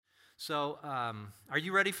Are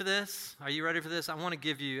you ready for this? Are you ready for this? I want to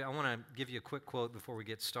give you a quick quote before we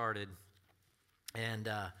get started. And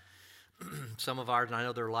some of ours, and I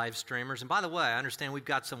know they're live streamers. And by the way, I understand we've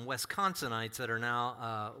got some Wisconsinites that are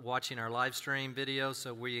now watching our live stream video.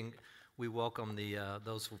 So we welcome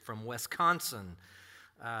those from Wisconsin.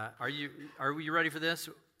 Are you ready for this?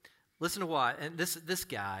 Listen to what, and this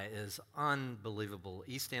guy is unbelievable.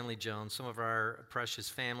 E. Stanley Jones, some of our precious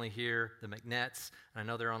family here, the McNetts, and I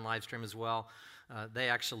know they're on live stream as well. They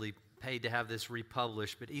actually paid to have this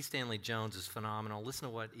republished, but E. Stanley Jones is phenomenal. Listen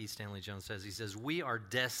to what E. Stanley Jones says. He says, "We are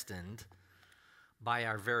destined by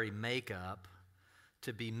our very makeup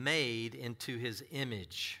to be made into His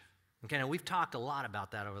image." Okay, now we've talked a lot about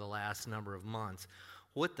that over the last number of months.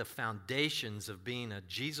 What the foundations of being a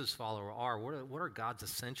Jesus follower are. What are God's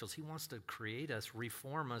essentials? He wants to create us,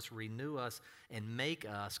 reform us, renew us, and make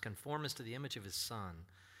us conform us to the image of His Son.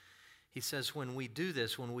 He says when we do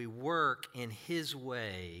this, when we work in His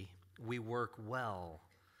way, we work well.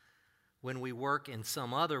 When we work in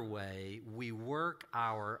some other way, we work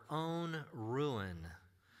our own ruin.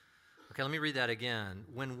 Okay, let me read that again.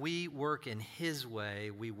 When we work in His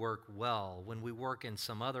way, we work well. When we work in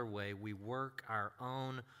some other way, we work our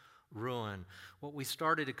own ruin. What we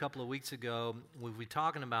started a couple of weeks ago, we were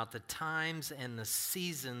talking about the times and the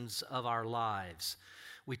seasons of our lives.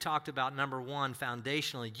 We talked about, number one,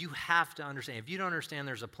 foundationally, you have to understand. If you don't understand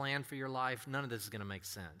there's a plan for your life, none of this is going to make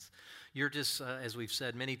sense. You're just, as we've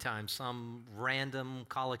said many times, some random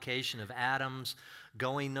collocation of atoms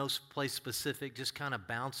going no place specific, just kind of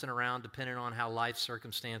bouncing around depending on how life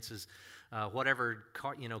circumstances, whatever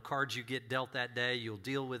cards you get dealt that day, you'll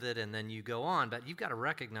deal with it and then you go on. But you've got to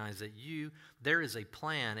recognize that there is a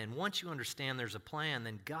plan, and once you understand there's a plan,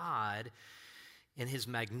 then God, in His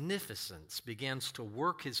magnificence, begins to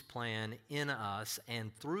work His plan in us,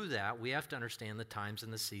 and through that, we have to understand the times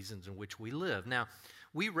and the seasons in which we live. Now,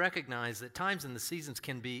 we recognize that times and the seasons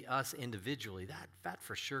can be us individually. That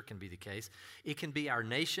for sure can be the case. It can be our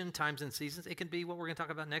nation, times and seasons. It can be what we're going to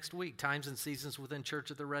talk about next week, times and seasons within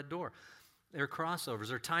Church at the Red Door. There are crossovers.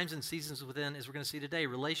 There are times and seasons within, as we're going to see today,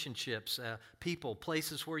 relationships, people,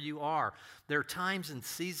 places where you are. There are times and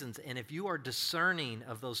seasons, and if you are discerning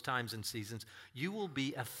of those times and seasons, you will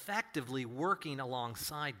be effectively working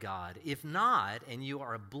alongside God. If not, and you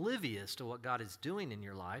are oblivious to what God is doing in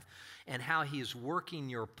your life and how He is working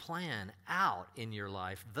your plan out in your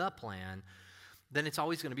life, the plan, then it's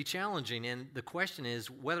always going to be challenging. And the question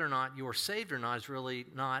is whether or not you're saved or not is really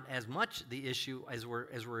not as much the issue as we're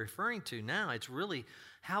referring to now. It's really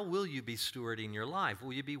how will you be stewarding your life?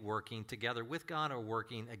 Will you be working together with God or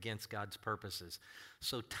working against God's purposes?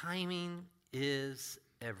 So timing is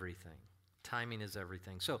everything. Timing is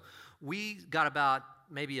everything. So we got about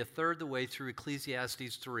maybe a third the way through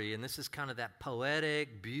Ecclesiastes 3, and this is kind of that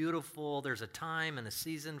poetic, beautiful, there's a time and a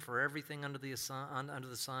season for everything under the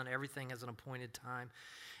sun. Everything has an appointed time.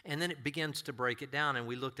 And then it begins to break it down, and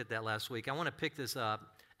we looked at that last week. I want to pick this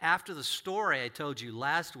up. After the story I told you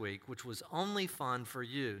last week, which was only fun for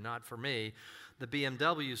you, not for me, the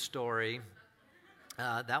BMW story,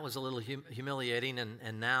 that was a little humiliating,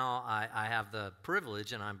 and now I have the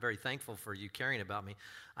privilege, and I'm very thankful for you caring about me.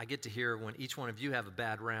 I get to hear when each one of you have a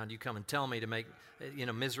bad round, you come and tell me to make,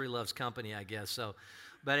 misery loves company, I guess. So,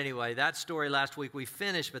 but anyway, that story last week we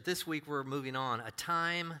finished, but this week we're moving on. A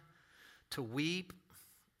time to weep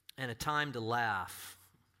and a time to laugh.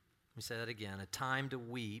 Let me say that again. A time to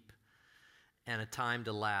weep and a time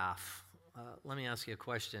to laugh. Let me ask you a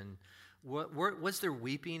question. Was there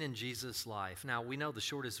weeping in Jesus' life? Now, we know the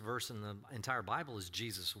shortest verse in the entire Bible is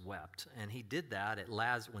Jesus wept, and He did that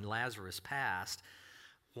when Lazarus passed.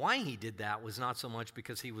 Why He did that was not so much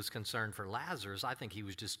because He was concerned for Lazarus. I think He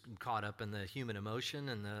was just caught up in the human emotion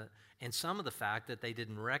and some of the fact that they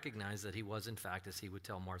didn't recognize that He was, in fact, as He would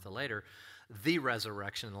tell Martha later, the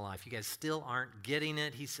resurrection and the life. You guys still aren't getting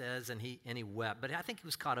it, He says, and he wept. But I think He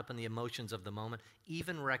was caught up in the emotions of the moment,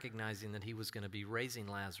 even recognizing that He was going to be raising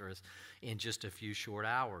Lazarus in just a few short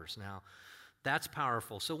hours. Now, that's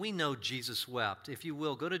powerful. So we know Jesus wept. If you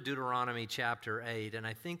will, go to Deuteronomy chapter 8, and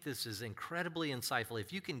I think this is incredibly insightful.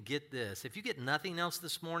 If you can get this, if you get nothing else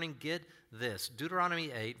this morning, get this.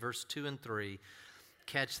 Deuteronomy 8, verse 2 and 3.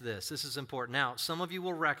 Catch this. This is important. Now, some of you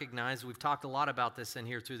will recognize, we've talked a lot about this in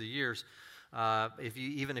here through the years,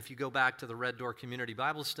 Even if you go back to the Red Door Community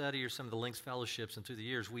Bible Study or some of the Links Fellowships and through the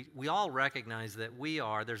years, we all recognize that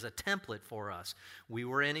there's a template for us. We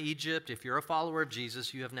were in Egypt. If you're a follower of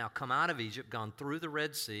Jesus, you have now come out of Egypt, gone through the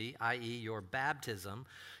Red Sea, i.e. your baptism.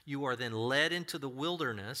 You are then led into the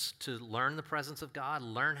wilderness to learn the presence of God,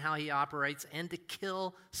 learn how He operates, and to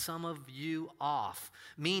kill some of you off.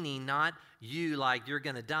 Meaning not you like you're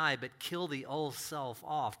going to die, but kill the old self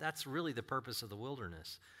off. That's really the purpose of the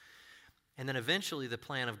wilderness. And then eventually the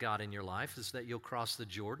plan of God in your life is that you'll cross the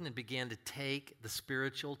Jordan and begin to take the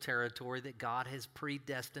spiritual territory that God has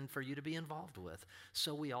predestined for you to be involved with.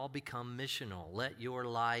 So we all become missional. Let your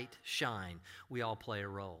light shine. We all play a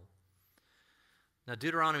role. Now,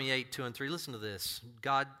 Deuteronomy 8:2-3, listen to this.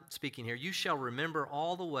 God speaking here, you shall remember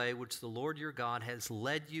all the way which the Lord your God has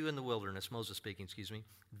led you in the wilderness, Moses speaking,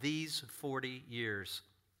 these 40 years,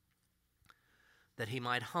 that He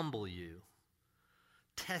might humble you,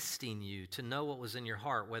 testing you to know what was in your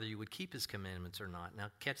heart, whether you would keep His commandments or not.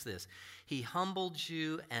 Now, catch this. He humbled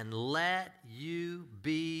you and let you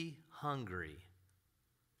be hungry.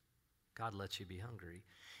 God lets you be hungry.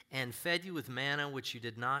 And fed you with manna which you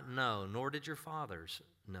did not know, nor did your fathers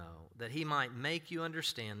know, that He might make you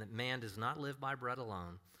understand that man does not live by bread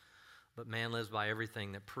alone, but man lives by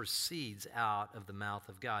everything that proceeds out of the mouth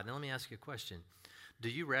of God. Now, let me ask you a question. Do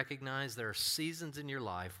you recognize there are seasons in your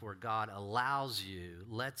life where God allows you,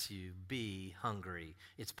 lets you be hungry?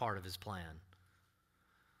 It's part of His plan.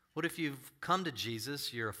 What if you've come to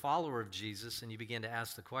Jesus, you're a follower of Jesus, and you begin to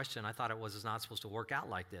ask the question, I thought it was not supposed to work out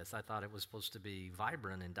like this. I thought it was supposed to be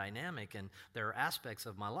vibrant and dynamic, and there are aspects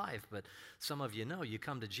of my life, but some of you know you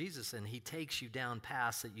come to Jesus and He takes you down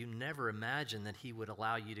paths that you never imagined that He would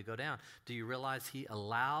allow you to go down. Do you realize He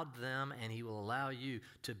allowed them and He will allow you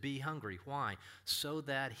to be hungry? Why? So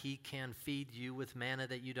that He can feed you with manna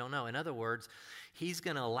that you don't know. In other words, He's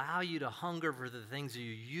going to allow you to hunger for the things you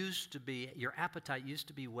used to be, your appetite used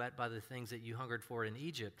to be whet by the things that you hungered for in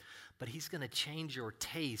Egypt, but He's going to change your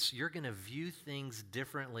taste. You're going to view things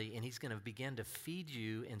differently, and He's going to begin to feed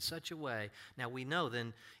you in such a way. Now, we know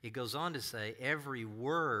then it goes on to say every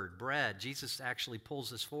word, bread, Jesus actually pulls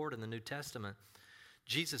this forward in the New Testament.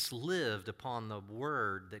 Jesus lived upon the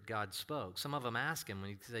word that God spoke. Some of them ask Him, when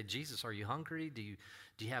He say, Jesus, are you hungry? Do you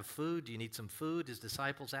have food? Do you need some food? His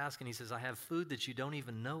disciples ask, and He says, I have food that you don't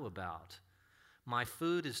even know about. My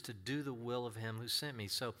food is to do the will of Him who sent me.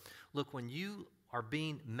 So, look, when you are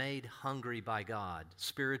being made hungry by God,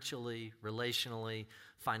 spiritually, relationally,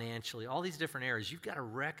 financially, all these different areas, you've got to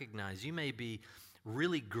recognize you may be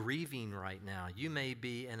really grieving right now. You may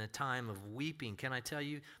be in a time of weeping. Can I tell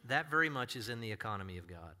you, that very much is in the economy of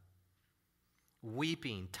God.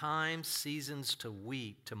 Weeping, times, seasons to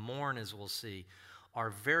weep, to mourn, as we'll see, are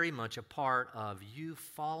very much a part of you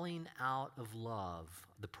falling out of love.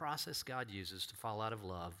 The process God uses to fall out of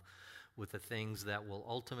love with the things that will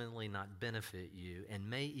ultimately not benefit you and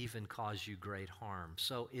may even cause you great harm.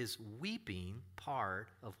 So is weeping part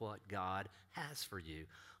of what God has for you?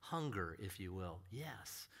 Hunger, if you will.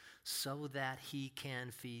 Yes. So that He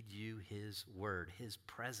can feed you His word, His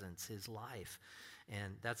presence, His life.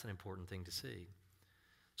 And that's an important thing to see.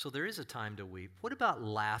 So there is a time to weep. What about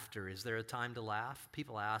laughter? Is there a time to laugh?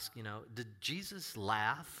 People ask, did Jesus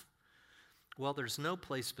laugh? Well, there's no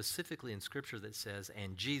place specifically in Scripture that says,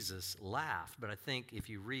 and Jesus laughed. But I think if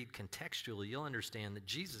you read contextually, you'll understand that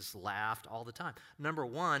Jesus laughed all the time. Number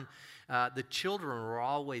one, the children were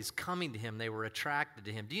always coming to Him. They were attracted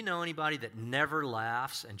to Him. Do you know anybody that never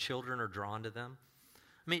laughs and children are drawn to them?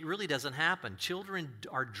 I mean, it really doesn't happen. Children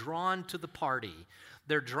are drawn to the party.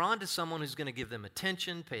 They're drawn to someone who's going to give them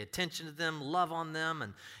attention, pay attention to them, love on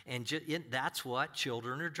them, and that's what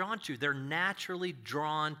children are drawn to. They're naturally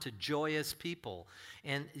drawn to joyous people.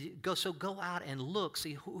 And go out and look.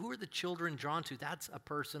 See, who are the children drawn to? That's a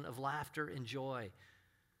person of laughter and joy.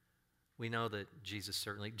 We know that Jesus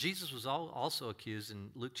was also accused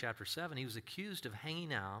in Luke chapter 7. He was accused of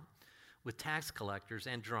hanging out with tax collectors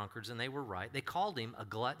and drunkards, and they were right. They called Him a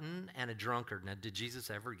glutton and a drunkard. Now, did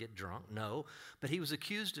Jesus ever get drunk? No, but He was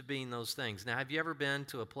accused of being those things. Now, have you ever been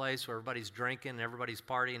to a place where everybody's drinking, and everybody's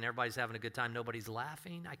partying, and everybody's having a good time, nobody's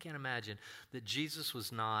laughing? I can't imagine that Jesus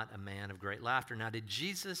was not a man of great laughter. Now, did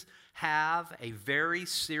Jesus have a very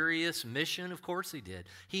serious mission? Of course He did.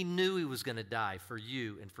 He knew He was going to die for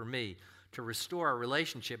you and for me to restore our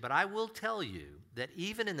relationship. But I will tell you that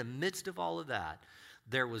even in the midst of all of that,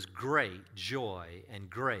 there was great joy and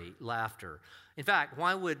great laughter. In fact,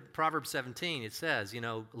 why would Proverbs 17, it says,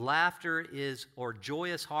 laughter is, or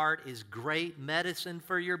joyous heart is great medicine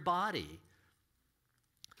for your body.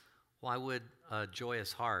 Why would a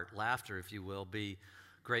joyous heart, laughter, if you will, be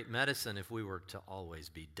great medicine if we were to always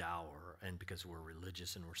be dour, and because we're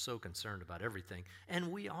religious and we're so concerned about everything.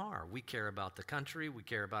 And we are. We care about the country. We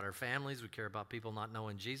care about our families. We care about people not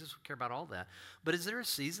knowing Jesus. We care about all that. But is there a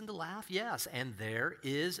season to laugh? Yes. And there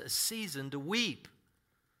is a season to weep.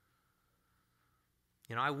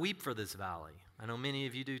 You know, I weep for this valley. I know many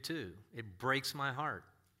of you do too. It breaks my heart.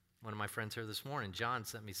 One of my friends here this morning, John,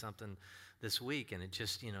 sent me something this week, and it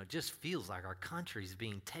just, it just feels like our country's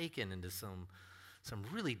being taken into some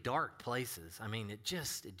really dark places. I mean, it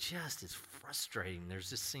just is frustrating. There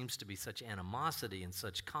just seems to be such animosity and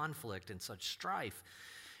such conflict and such strife,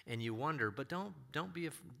 and you wonder. But don't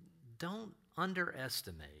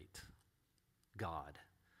underestimate God.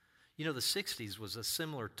 You know, the 60s was a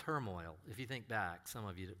similar turmoil. If you think back, some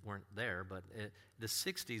of you weren't there, but the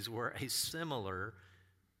 60s were a similar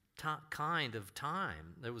kind of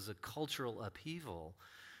time. There was a cultural upheaval,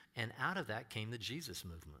 and out of that came the Jesus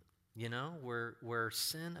movement. You know, where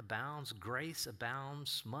sin abounds, grace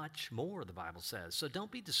abounds much more, the Bible says. So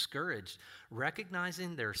don't be discouraged,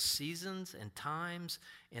 recognizing there are seasons and times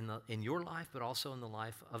in your life, but also in the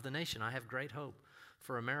life of the nation. I have great hope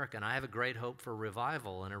for America, and I have a great hope for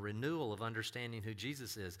revival and a renewal of understanding who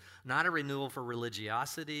Jesus is. Not a renewal for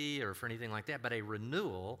religiosity or for anything like that, but a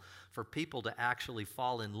renewal for people to actually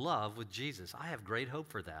fall in love with Jesus. I have great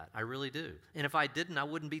hope for that. I really do. And if I didn't, I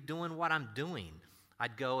wouldn't be doing what I'm doing.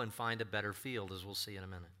 I'd go and find a better field, as we'll see in a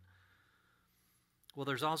minute. Well,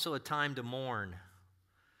 there's also a time to mourn.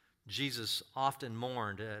 Jesus often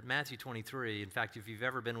mourned. Matthew 23, in fact, if you've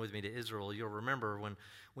ever been with me to Israel, you'll remember when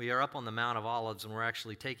we are up on the Mount of Olives and we're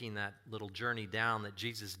actually taking that little journey down that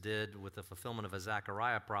Jesus did with the fulfillment of a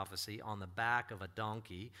Zechariah prophecy on the back of a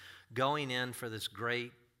donkey, going in for this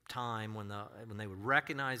great time when they would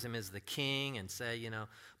recognize him as the king and say,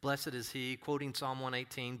 blessed is he, quoting Psalm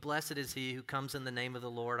 118, blessed is he who comes in the name of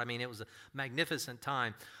the Lord. I mean, it was a magnificent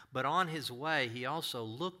time. But on his way, he also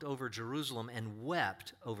looked over Jerusalem and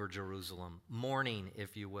wept over Jerusalem, mourning,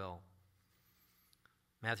 if you will.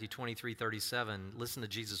 Matthew 23:37, listen to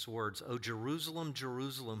Jesus' words, O Jerusalem,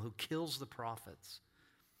 Jerusalem, who kills the prophets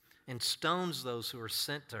and stones those who are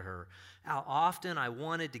sent to her. How often I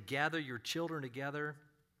wanted to gather your children together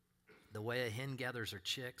the way a hen gathers her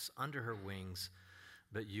chicks under her wings,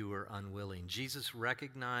 but you were unwilling. Jesus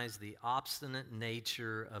recognized the obstinate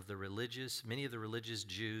nature of many of the religious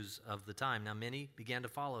Jews of the time. Now, many began to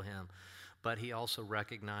follow him, but he also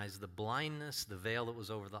recognized the blindness, the veil that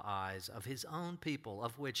was over the eyes of his own people,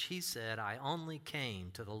 of which he said, I only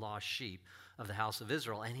came to the lost sheep of the house of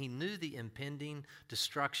Israel. And he knew the impending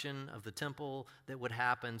destruction of the temple that would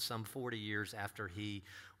happen some 40 years after he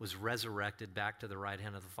was resurrected back to the right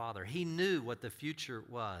hand of the Father. He knew what the future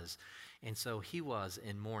was, and so he was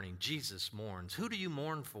in mourning. Jesus mourns. Who do you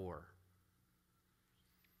mourn for?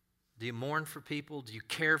 Do you mourn for people? Do you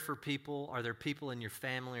care for people? Are there people in your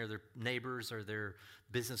family? Are there neighbors? Are there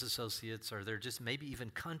business associates? Are there just maybe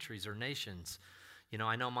even countries or nations?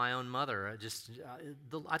 I know my own mother.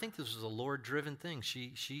 I think this was a Lord-driven thing.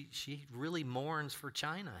 She really mourns for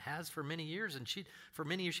China, has for many years, and for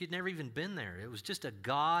many years she'd never even been there. It was just a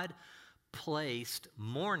God-placed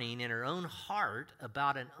mourning in her own heart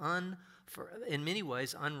about in many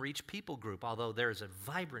ways, unreached people group. Although there's a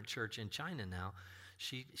vibrant church in China now,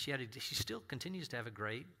 she still continues to have a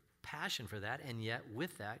great passion for that, and yet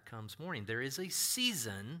with that comes mourning. There is a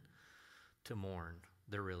season to mourn.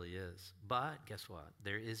 There really is. But guess what?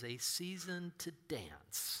 There is a season to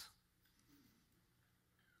dance.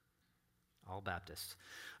 All Baptists.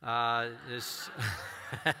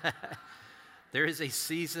 There is a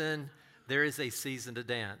season to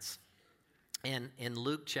dance. And in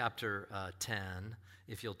Luke chapter 10,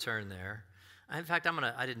 if you'll turn there. In fact,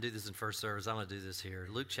 I didn't do this in first service. I'm going to do this here.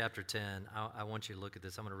 Luke chapter 10. I want you to look at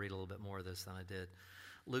this. I'm going to read a little bit more of this than I did.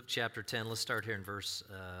 Luke chapter 10. Let's start here in verse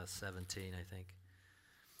 17, I think.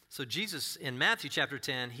 So Jesus, in Matthew chapter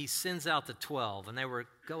 10, he sends out the 12, and they were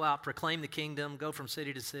go out, proclaim the kingdom, go from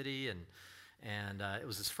city to city, and it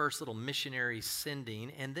was his first little missionary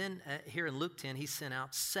sending. And then here in Luke 10, he sent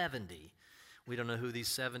out 70. We don't know who these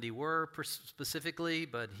 70 were specifically,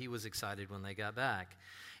 but he was excited when they got back.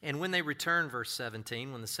 And when they returned, verse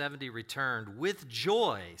 17, when the 70 returned with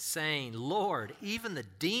joy, saying, Lord, even the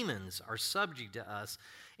demons are subject to us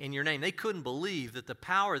in your name. They couldn't believe that the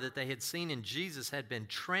power that they had seen in Jesus had been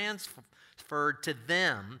transferred to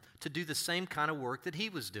them to do the same kind of work that he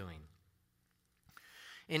was doing.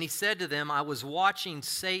 And he said to them, I was watching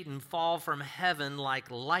Satan fall from heaven like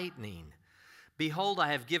lightning. Behold,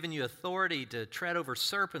 I have given you authority to tread over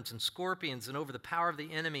serpents and scorpions and over the power of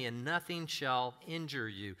the enemy, and nothing shall injure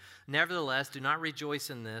you. Nevertheless, do not rejoice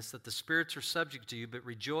in this, that the spirits are subject to you, but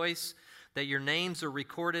rejoice that your names are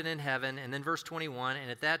recorded in heaven. And then verse 21, and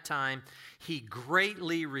at that time he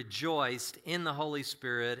greatly rejoiced in the Holy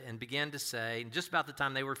Spirit and began to say, just about the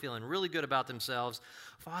time they were feeling really good about themselves,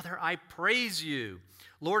 Father, I praise you,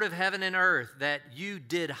 Lord of heaven and earth, that you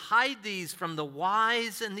did hide these from the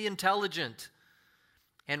wise and the intelligent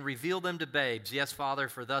and reveal them to babes. Yes, Father,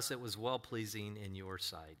 for thus it was well-pleasing in your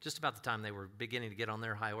sight. Just about the time they were beginning to get on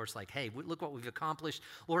their high horse, like, hey, look what we've accomplished.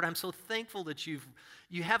 Lord, I'm so thankful that you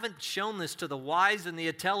haven't shown this to the wise and the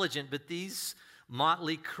intelligent, but these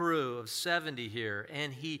motley crew of 70 here.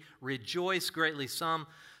 And he rejoiced greatly. Some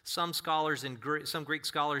scholars and some Greek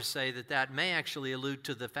scholars say that may actually allude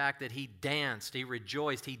to the fact that he danced. He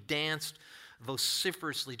rejoiced. He danced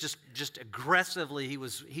vociferously, just aggressively. He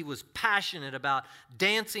was passionate about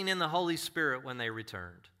dancing in the Holy Spirit when they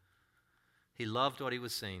returned. He loved what he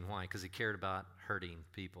was seeing. Why? Because he cared about hurting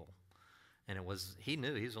people. And he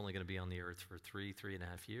knew he was only going to be on the earth for 3.5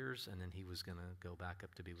 years, and then he was going to go back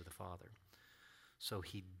up to be with the Father. So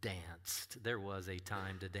he danced. There was a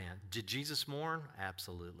time to dance. Did Jesus mourn?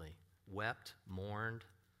 Absolutely. Wept, mourned.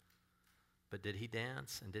 But did he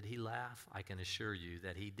dance and did he laugh? I can assure you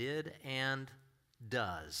that he did and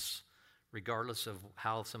does, regardless of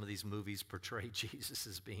how some of these movies portray Jesus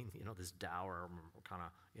as being, this dour kind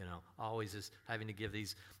of, always is having to give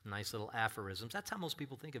these nice little aphorisms. That's how most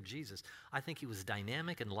people think of Jesus. I think he was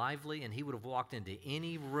dynamic and lively, and he would have walked into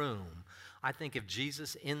any room. I think if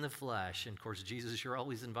Jesus in the flesh, and of course, Jesus, you're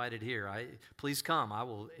always invited here. Please come. I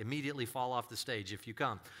will immediately fall off the stage if you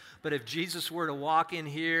come. But if Jesus were to walk in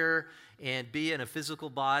here and be in a physical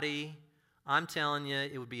body, I'm telling you,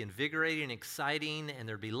 it would be invigorating and exciting, and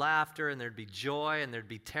there'd be laughter, and there'd be joy, and there'd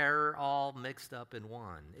be terror all mixed up in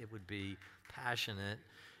one. It would be passionate.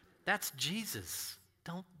 That's Jesus.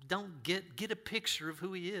 Don't get a picture of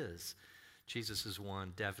who he is. Jesus is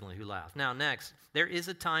one definitely who laughed. Now, next, there is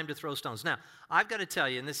a time to throw stones. Now, I've got to tell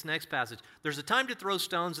you in this next passage, there's a time to throw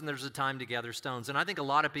stones and there's a time to gather stones. And I think a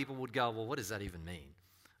lot of people would go, well, what does that even mean?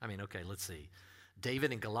 I mean, okay, let's see.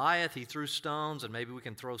 David and Goliath, he threw stones, and maybe we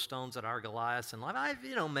can throw stones at our Goliaths in life.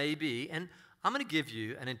 Maybe. And I'm going to give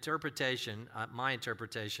you an interpretation, my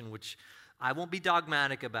interpretation, which I won't be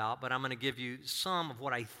dogmatic about, but I'm going to give you some of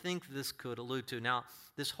what I think this could allude to. Now,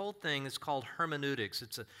 this whole thing is called hermeneutics.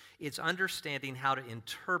 It's understanding how to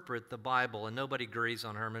interpret the Bible, and nobody agrees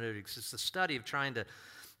on hermeneutics. It's the study of trying to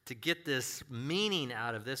get this meaning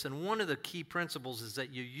out of this. And one of the key principles is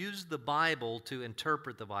that you use the Bible to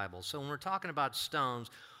interpret the Bible. So when we're talking about stones,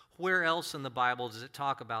 where else in the Bible does it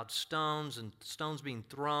talk about stones and stones being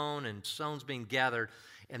thrown and stones being gathered?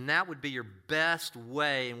 And that would be your best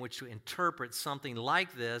way in which to interpret something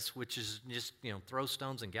like this, which is just, throw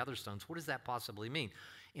stones and gather stones. What does that possibly mean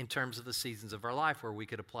in terms of the seasons of our life where we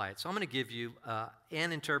could apply it? So I'm going to give you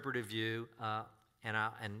an interpretive view,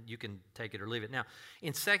 and you can take it or leave it. Now,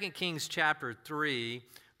 in 2 Kings chapter 3,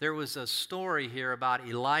 there was a story here about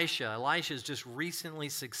Elisha. Elisha has just recently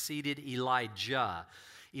succeeded Elijah.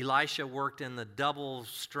 Elisha worked in the double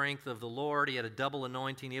strength of the Lord. He had a double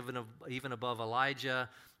anointing even above Elijah.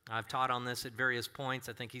 I've taught on this at various points.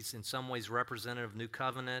 I think he's in some ways representative of New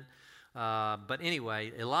Covenant. But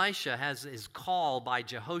anyway, Elisha is called by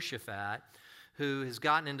Jehoshaphat, who has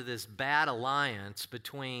gotten into this bad alliance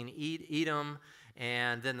between Edom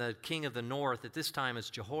and then the king of the north. At this time, it's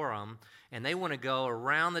Jehoram. And they want to go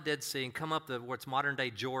around the Dead Sea and come up what's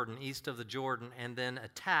modern-day Jordan, east of the Jordan, and then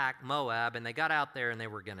attack Moab. And they got out there and they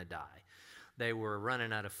were going to die. They were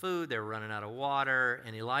running out of food. They were running out of water.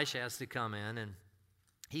 And Elisha has to come in, and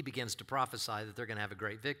he begins to prophesy that they're going to have a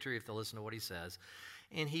great victory if they'll listen to what he says.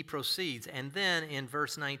 And he proceeds. And then in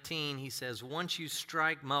verse 19, he says, once you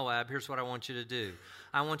strike Moab, here's what I want you to do.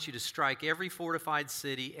 I want you to strike every fortified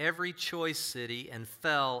city, every choice city, and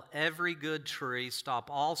fell every good tree, stop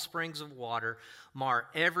all springs of water, mar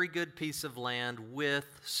every good piece of land with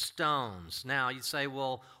stones. Now, you say,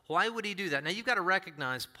 well, why would he do that? Now, you've got to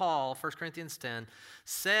recognize Paul, 1 Corinthians 10,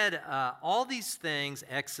 said all these things,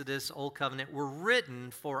 Exodus, Old Covenant, were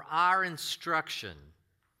written for our instruction,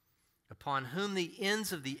 upon whom the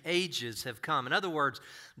ends of the ages have come. In other words,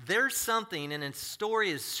 there's something in a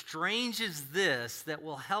story as strange as this that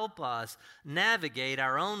will help us navigate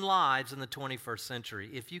our own lives in the 21st century,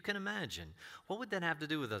 if you can imagine. What would that have to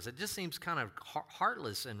do with us? It just seems kind of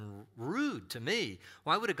heartless and rude to me.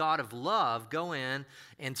 Why would a God of love go in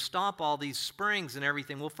and stop all these springs and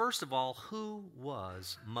everything? Well, first of all, who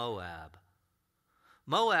was Moab?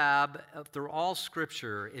 Moab, through all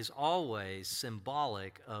Scripture, is always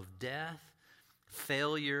symbolic of death,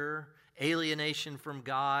 failure, alienation from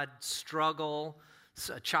God, struggle,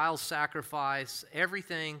 a child sacrifice,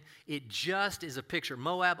 everything. It just is a picture.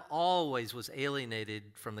 Moab always was alienated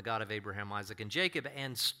from the God of Abraham, Isaac, and Jacob,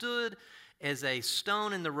 and stood as a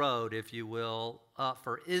stone in the road, if you will,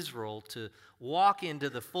 for Israel to walk into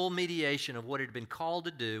the full mediation of what it had been called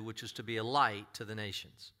to do, which is to be a light to the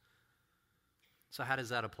nations. So how does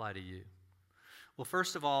that apply to you? Well,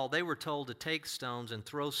 first of all, they were told to take stones and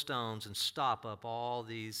throw stones and stop up all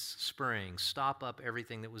these springs, stop up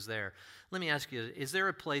everything that was there. Let me ask you, is there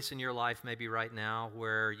a place in your life maybe right now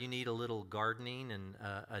where you need a little gardening and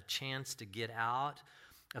a chance to get out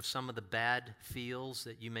of some of the bad fields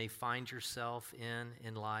that you may find yourself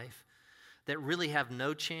in life that really have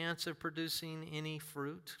no chance of producing any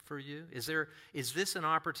fruit for you? Is this an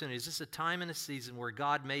opportunity? Is this a time and a season where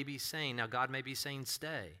God may be saying, now God may be saying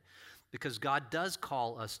stay, because God does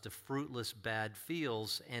call us to fruitless bad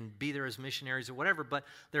fields and be there as missionaries or whatever, but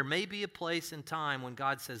there may be a place in time when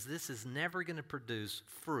God says this is never going to produce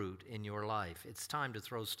fruit in your life. It's time to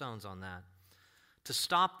throw stones on that, to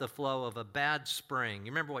stop the flow of a bad spring.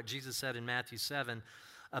 You remember what Jesus said in Matthew 7,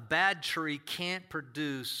 a bad tree can't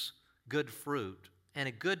produce good fruit, and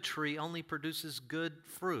a good tree only produces good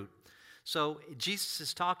fruit. So Jesus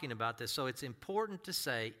is talking about this. So it's important to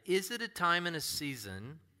say, is it a time and a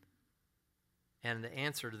season? And the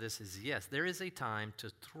answer to this is yes. There is a time to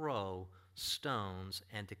throw stones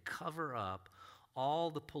and to cover up all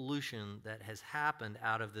the pollution that has happened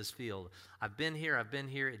out of this field. I've been here,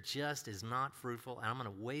 it just is not fruitful, and I'm going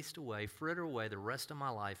to fritter away the rest of my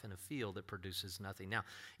life in a field that produces nothing. Now,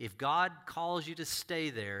 if God calls you to stay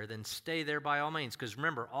there, then stay there by all means, because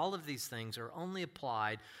remember, all of these things are only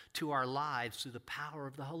applied to our lives through the power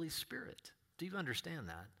of the Holy Spirit. Do you understand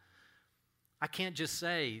that? I can't just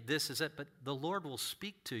say this is it, but the Lord will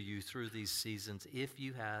speak to you through these seasons if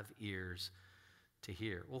you have ears to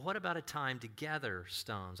hear. Well, what about a time to gather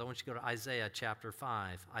stones? I want you to go to Isaiah chapter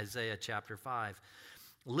 5. Isaiah chapter 5.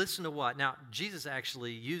 Listen to what? Now, Jesus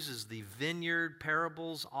actually uses the vineyard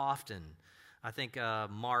parables often. I think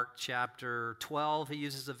Mark chapter 12, he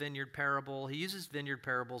uses a vineyard parable. He uses vineyard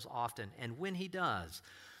parables often. And when he does,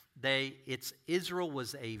 Israel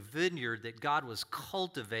was a vineyard that God was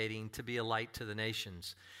cultivating to be a light to the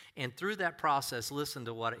nations. And through that process, listen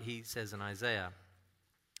to what he says in Isaiah.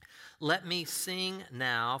 Let me sing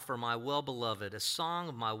now for my well-beloved, a song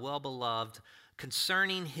of my well-beloved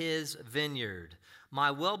concerning his vineyard. My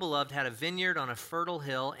well-beloved had a vineyard on a fertile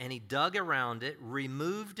hill, and he dug around it,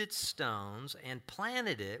 removed its stones, and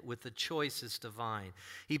planted it with the choicest of vine.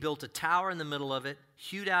 He built a tower in the middle of it,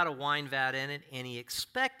 hewed out a wine vat in it, and he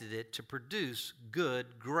expected it to produce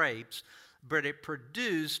good grapes, but it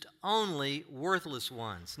produced only worthless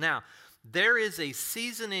ones. Now, there is a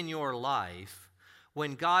season in your life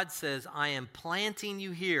when God says, I am planting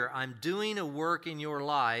you here, I'm doing a work in your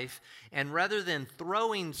life, and rather than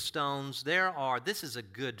throwing stones, this is a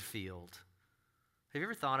good field. Have you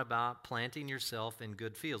ever thought about planting yourself in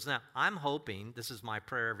good fields? Now, I'm hoping, this is my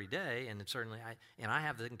prayer every day, and certainly I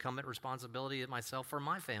have the incumbent responsibility of myself for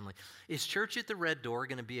my family. Is Church at the Red Door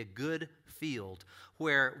going to be a good field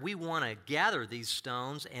where we want to gather these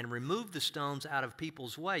stones and remove the stones out of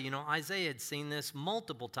people's way? You know, Isaiah had seen this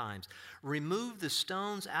multiple times. Remove the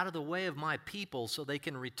stones out of the way of my people so they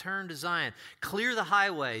can return to Zion. Clear the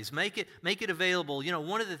highways. Make it available. You know,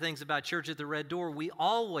 one of the things about Church at the Red Door, we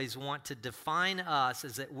always want to define us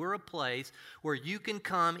as that we're a place where you can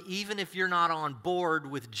come even if you're not on board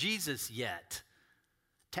with Jesus yet,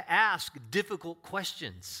 to ask difficult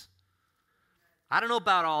questions. I don't know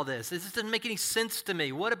about all this. This doesn't make any sense to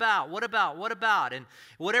me. What about? And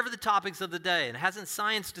whatever the topics of the day. And hasn't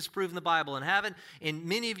science disproven the Bible? And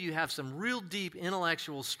many of you have some real deep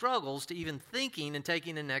intellectual struggles to even thinking and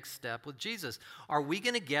taking the next step with Jesus. Are we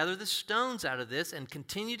going to gather the stones out of this and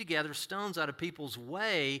continue to gather stones out of people's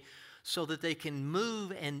way so that they can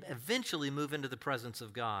move and eventually move into the presence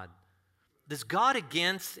of God? Is God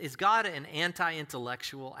an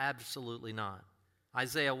anti-intellectual? Absolutely not.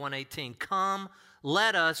 Isaiah 1:18, come,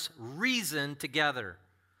 let us reason together.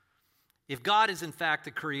 If God is in fact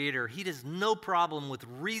the creator, he has no problem with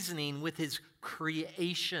reasoning with his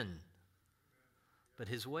creation. But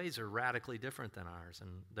his ways are radically different than ours, and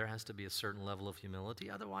there has to be a certain level of humility.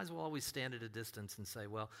 Otherwise, we'll always stand at a distance and say,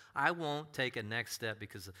 well, I won't take a next step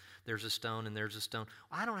because there's a stone and there's a stone.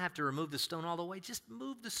 I don't have to remove the stone all the way. Just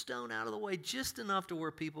move the stone out of the way just enough to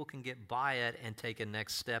where people can get by it and take a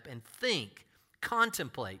next step and think.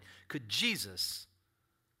 Contemplate, could Jesus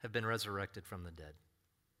have been resurrected from the dead?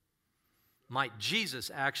 Might Jesus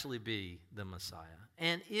actually be the Messiah?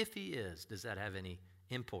 And if he is, does that have any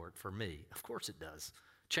import for me? Of course it does.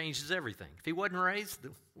 Changes everything. If he wasn't raised,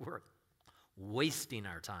 we're wasting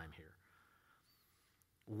our time here.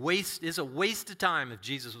 Is a waste of time if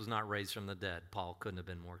Jesus was not raised from the dead. Paul couldn't have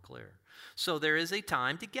been more clear. So there is a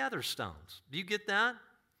time to gather stones. Do you get that?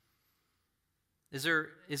 Is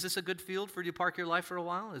this a good field for you to park your life for a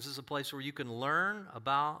while? Is this a place where you can learn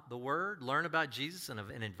about the Word, learn about Jesus in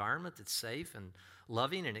an environment that's safe and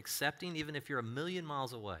loving and accepting, even if you're a million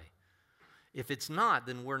miles away? If it's not,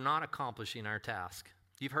 then we're not accomplishing our task.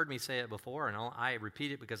 You've heard me say it before, and I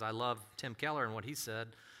repeat it because I love Tim Keller and what he said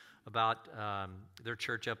about their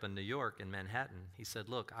church up in New York, in Manhattan. He said,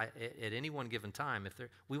 look, at any one given time,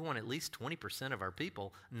 we want at least 20% of our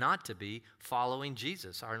people not to be following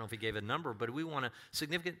Jesus. I don't know if he gave a number, but we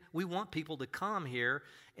want people to come here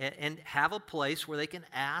and have a place where they can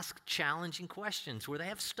ask challenging questions, where they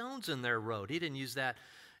have stones in their road. He didn't use that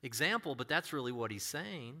example, but that's really what he's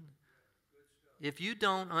saying. If you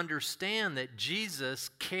don't understand that Jesus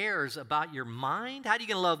cares about your mind, how are you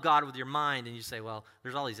going to love God with your mind? And you say, well,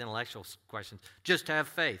 there's all these intellectual questions. Just have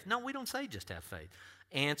faith. No, we don't say just have faith.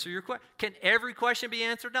 Answer your question. Can every question be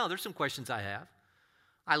answered? No, there's some questions I have.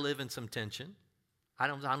 I live in some tension. I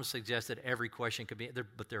don't suggest that every question could be,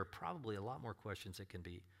 but there are probably a lot more questions that can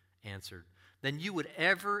be answered than you would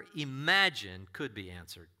ever imagine could be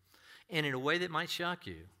answered. And in a way that might shock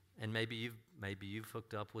you. And maybe you've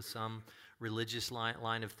hooked up with some religious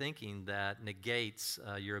line of thinking that negates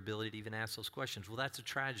your ability to even ask those questions. Well, that's a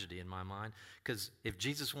tragedy in my mind, because if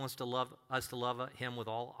Jesus wants to love us to love him with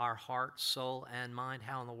all our heart, soul, and mind,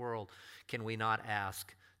 how in the world can we not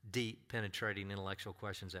ask deep, penetrating intellectual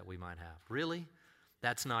questions that we might have? Really?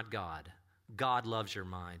 That's not God. God loves your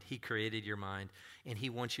mind. He created your mind, and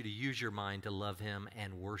he wants you to use your mind to love him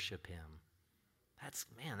and worship him.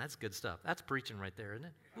 That's good stuff. That's preaching right there, isn't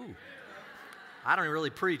it? Ooh. I don't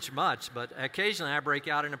really preach much, but occasionally I break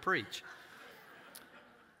out and preach.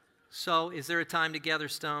 So, is there a time to gather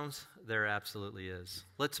stones? There absolutely is.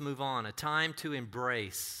 Let's move on. A time to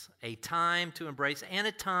embrace, and a time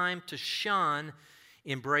to shun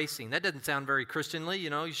embracing. That doesn't sound very Christianly,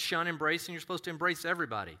 you shun embracing, you're supposed to embrace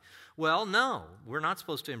everybody. Well, no, we're not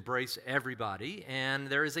supposed to embrace everybody, and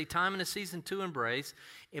there is a time and a season to embrace,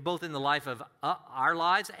 both in the life of our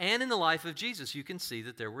lives and in the life of Jesus. You can see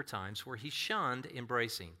that there were times where he shunned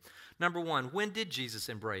embracing. Number one, when did Jesus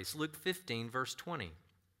embrace? Luke 15, verse 20.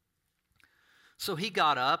 So he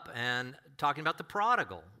got up and talking about the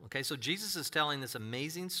prodigal. Okay, so Jesus is telling this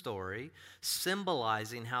amazing story,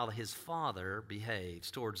 symbolizing how his father behaves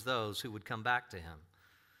towards those who would come back to him.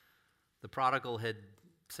 The prodigal had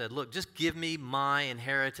said, look, just give me my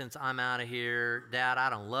inheritance. I'm out of here. Dad, I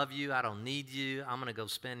don't love you. I don't need you. I'm going to go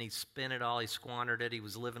spend. He spent it all. He squandered it. He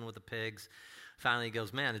was living with the pigs. Finally, he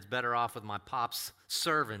goes, man, it's better off with my pop's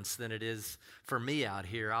servants than it is for me out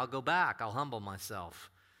here. I'll go back. I'll humble myself.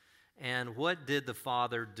 And what did the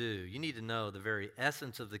Father do? You need to know the very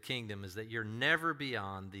essence of the kingdom is that you're never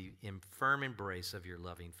beyond the firm embrace of your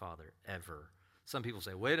loving Father, ever. Some people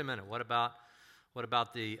say, wait a minute, what about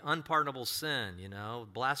the unpardonable sin,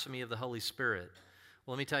 blasphemy of the Holy Spirit?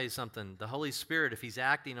 Well, let me tell you something. The Holy Spirit, if he's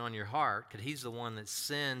acting on your heart, because he's the one that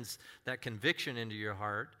sends that conviction into your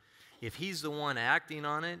heart, if he's the one acting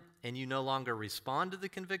on it and you no longer respond to the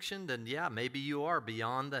conviction, then yeah, maybe you are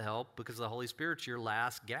beyond the help because the Holy Spirit's your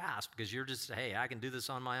last gasp because you're just, hey, I can do this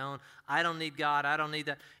on my own. I don't need God. I don't need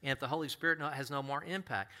that. And if the Holy Spirit has no more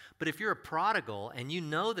impact. But if you're a prodigal and you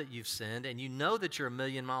know that you've sinned and you know that you're a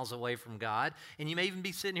million miles away from God, and you may even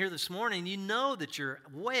be sitting here this morning and you know that you're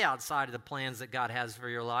way outside of the plans that God has for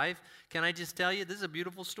your life, can I just tell you, this is a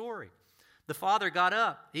beautiful story. The father got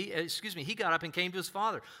up. He got up and came to his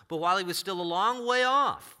father. But while he was still a long way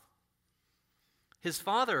off, his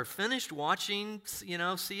father finished watching,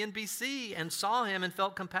 CNBC and saw him and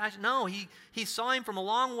felt compassion. No, he saw him from a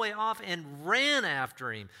long way off and ran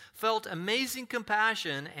after him, felt amazing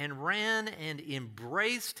compassion and ran and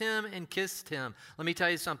embraced him and kissed him. Let me tell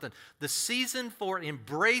you something. The season for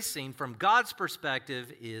embracing from God's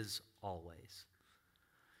perspective is always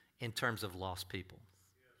in terms of lost people.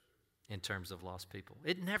 In terms of lost people.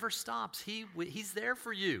 It never stops. He's there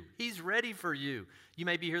for you. He's ready for you. You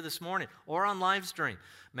may be here this morning or on live stream.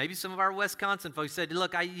 Maybe some of our Wisconsin folks said,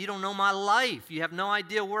 look, you don't know my life. You have no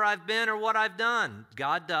idea where I've been or what I've done.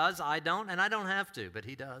 God does. I don't, and I don't have to, but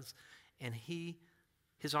he does. And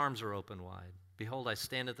his arms are open wide. Behold, I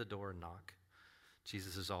stand at the door and knock.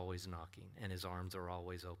 Jesus is always knocking, and his arms are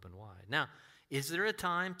always open wide. Now, is there a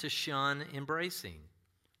time to shun embracing?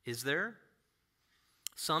 Is there?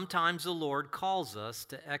 Sometimes the Lord calls us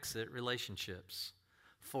to exit relationships.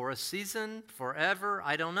 For a season, forever,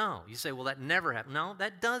 I don't know. You say, well, that never happened. No,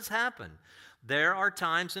 that does happen. There are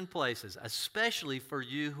times and places, especially for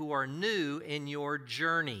you who are new in your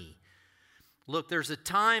journey. Look, there's a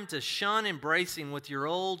time to shun embracing with your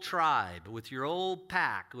old tribe, with your old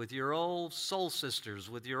pack, with your old soul sisters,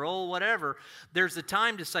 with your old whatever. There's a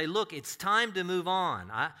time to say, look, it's time to move on.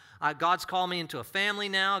 God's called me into a family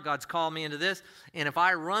now. God's called me into this. And if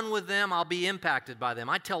I run with them, I'll be impacted by them.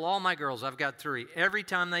 I tell all my girls, I've got 3, every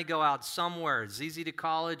time they go out somewhere, ZZ to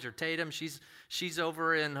college or Tatum, she's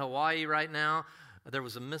over in Hawaii right now. There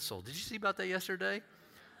was a missile. Did you see about that yesterday?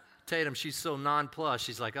 Tatum, she's so nonplussed.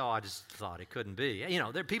 She's like, oh, I just thought it couldn't be. You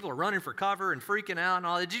know, people are running for cover and freaking out and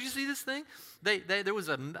all that. Did you see this thing? There was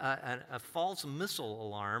a false missile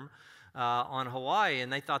alarm on Hawaii,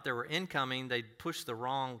 and they thought they were incoming. They clicked the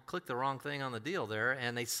wrong thing on the deal there,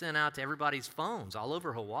 and they sent out to everybody's phones all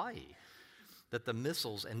over Hawaii that the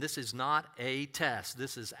missiles, and this is not a test.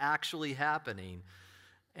 This is actually happening.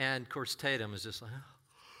 And, of course, Tatum is just like,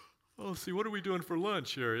 oh, see, what are we doing for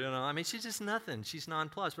lunch here? You know, I mean, she's just nothing. She's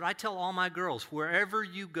nonplussed. But I tell all my girls, wherever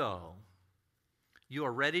you go, you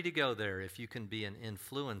are ready to go there if you can be an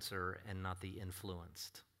influencer and not the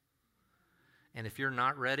influenced. And if you're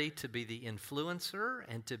not ready to be the influencer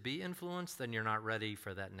and to be influenced, then you're not ready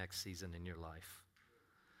for that next season in your life.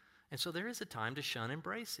 And so there is a time to shun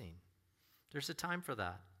embracing. There's a time for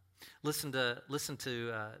that. Listen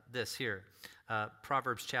to this here.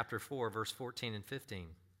 Proverbs chapter 4, verse 14 and 15.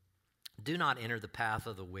 Do not enter the path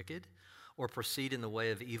of the wicked or proceed in the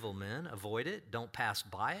way of evil men. Avoid it. Don't pass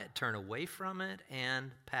by it. Turn away from it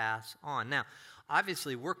and pass on. Now,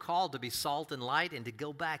 obviously, we're called to be salt and light and to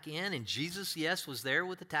go back in. And Jesus, yes, was there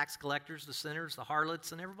with the tax collectors, the sinners, the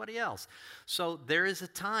harlots, and everybody else. So there is a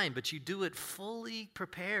time, but you do it fully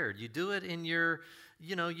prepared. You do it in your,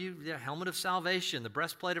 the helmet of salvation, the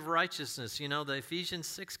breastplate of righteousness, the Ephesians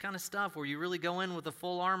 6 kind of stuff where you really go in with the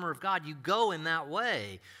full armor of God. You go in that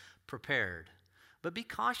way. Prepared. But be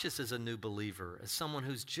cautious as a new believer, as someone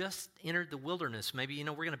who's just entered the wilderness. Maybe,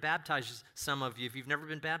 we're going to baptize some of you. If you've never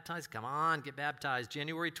been baptized, come on, get baptized.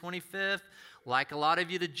 January 25th, like a lot of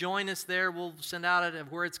you to join us there, we'll send out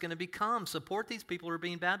where it's going to become. Support these people who are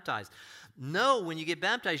being baptized. Know when you get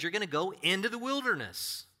baptized, you're going to go into the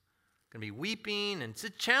wilderness. It's going to be weeping, and it's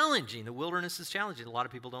challenging. The wilderness is challenging. A lot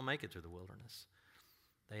of people don't make it through the wilderness.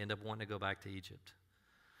 They end up wanting to go back to Egypt.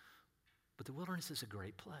 But the wilderness is a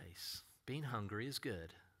great place. Being hungry is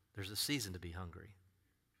good. There's a season to be hungry.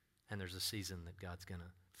 And there's a season that God's going to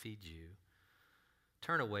feed you.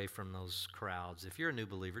 Turn away from those crowds. If you're a new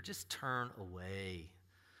believer, just turn away.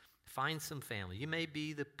 Find some family. You may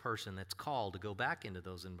be the person that's called to go back into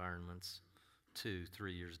those environments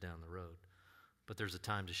 2-3 years down the road. But there's a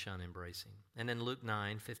time to shun embracing. And then Luke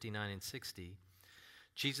 9, 59 and 60,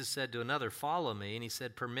 Jesus said to another, follow me. And he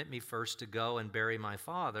said, permit me first to go and bury my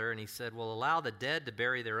father. And he said, well, allow the dead to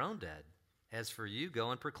bury their own dead. As for you,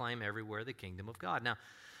 go and proclaim everywhere the kingdom of God. Now,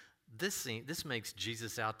 this makes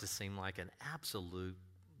Jesus out to seem like an absolute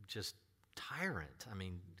just tyrant. I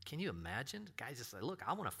mean, can you imagine? Guys just say, look,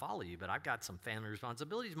 I want to follow you, but I've got some family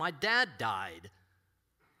responsibilities. My dad died.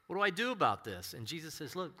 What do I do about this? And Jesus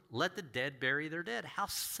says, look, let the dead bury their dead. How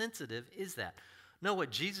sensitive is that? No,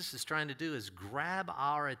 what Jesus is trying to do is grab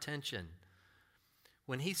our attention.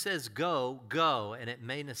 When he says go, go, and it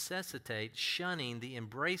may necessitate shunning the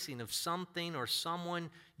embracing of something or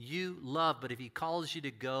someone you love, but if he calls you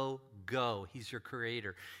to go, go. He's your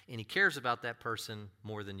creator, and he cares about that person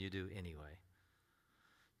more than you do anyway.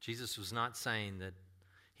 Jesus was not saying that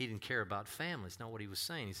he didn't care about family. It's not what he was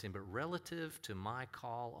saying. He's saying, but relative to my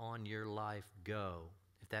call on your life, go.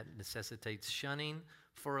 If that necessitates shunning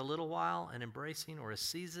for a little while, an embracing or a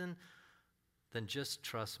season, then just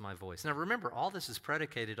trust my voice. Now remember, all this is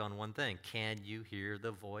predicated on one thing. Can you hear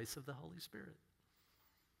the voice of the Holy Spirit?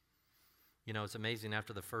 It's amazing.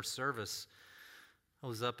 After the first service, I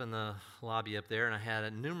was up in the lobby up there, and I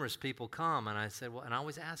had numerous people come, and I said, well, and I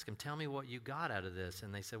always ask them, tell me what you got out of this.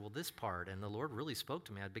 And they said, well, this part. And the Lord really spoke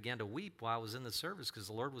to me. I began to weep while I was in the service because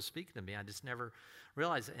the Lord was speaking to me. I just never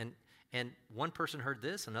realized it. And one person heard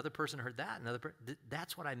this, another person heard that,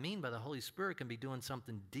 that's what I mean by the Holy Spirit can be doing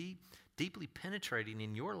something deeply penetrating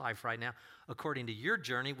in your life right now according to your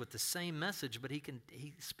journey with the same message, but he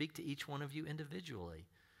speak to each one of you individually.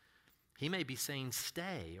 He may be saying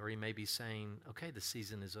stay, or he may be saying, okay, the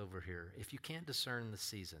season is over here. If you can't discern the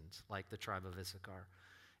seasons, like the tribe of Issachar,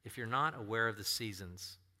 if you're not aware of the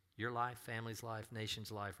seasons, your life, family's life,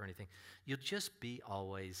 nation's life, or anything, you'll just be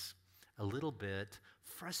always a little bit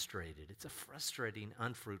frustrated. It's a frustrating,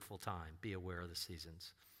 unfruitful time. Be aware of the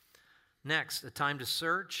seasons. Next, a time to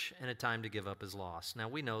search and a time to give up is lost. Now,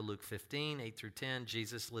 we know Luke 15, 8 through 10,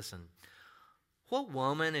 Jesus, listen. What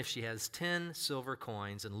woman, if she has 10 silver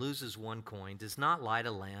coins and loses one coin, does not light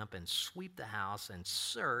a lamp and sweep the house and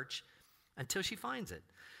search until she finds it?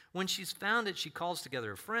 When she's found it, she calls together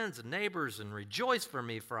her friends and neighbors and rejoice for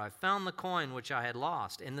me, for I found the coin which I had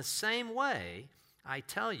lost. In the same way, I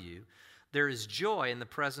tell you, there is joy in the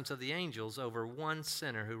presence of the angels over one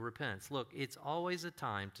sinner who repents. Look, it's always a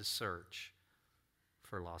time to search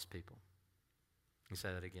for lost people. Let me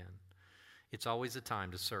say that again. It's always a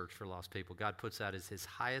time to search for lost people. God puts that as his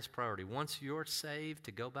highest priority. Once you're saved,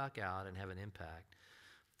 to go back out and have an impact,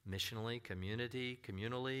 missionally,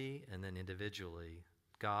 communally, and then individually.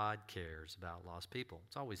 God cares about lost people.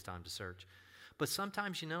 It's always time to search. But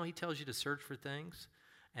sometimes, he tells you to search for things,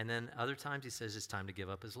 and then other times he says it's time to give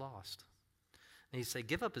up as lost. And he say,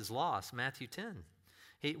 give up as lost, Matthew 10.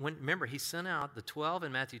 Remember, he sent out the 12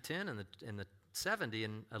 in Matthew 10 and the 70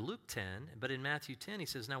 in Luke 10, but in Matthew 10 he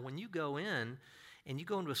says, now when you go in and you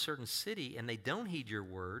go into a certain city and they don't heed your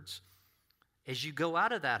words, as you go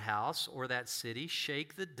out of that house or that city,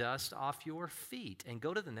 shake the dust off your feet and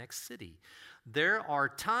go to the next city. There are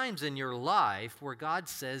times in your life where God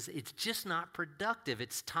says it's just not productive.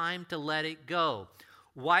 It's time to let it go.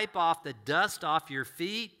 Wipe off the dust off your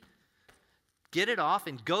feet, get it off,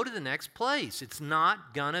 and go to the next place. It's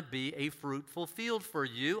not going to be a fruitful field for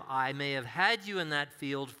you. I may have had you in that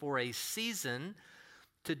field for a season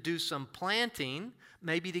to do some planting,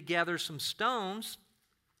 maybe to gather some stones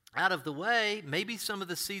out of the way. Maybe some of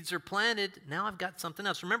the seeds are planted. Now I've got something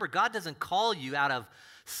else. Remember, God doesn't call you out of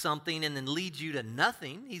something and then lead you to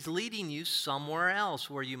nothing. He's leading you somewhere else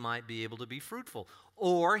where you might be able to be fruitful.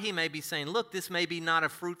 Or he may be saying, look, this may be not a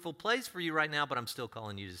fruitful place for you right now, but I'm still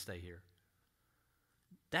calling you to stay here.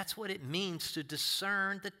 That's what it means to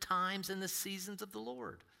discern the times and the seasons of the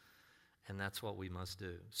Lord. And that's what we must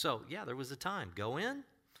do. So, yeah, there was a time. Go in.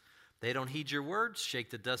 They don't heed your words. Shake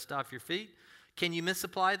the dust off your feet. Can you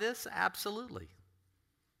misapply this? Absolutely.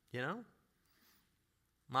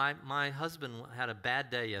 My husband had a bad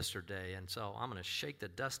day yesterday, and so I'm going to shake the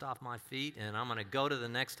dust off my feet, and I'm going to go to the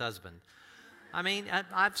next husband. I mean,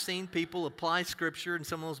 I've seen people apply Scripture in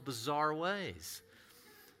some of those bizarre ways.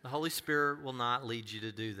 The Holy Spirit will not lead you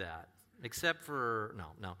to do that. Except for,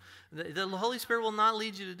 no. The Holy Spirit will not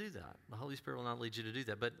lead you to do that. The Holy Spirit will not lead you to do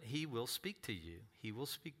that. But he will speak to you. He will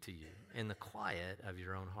speak to you in the quiet of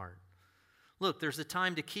your own heart. Look, there's a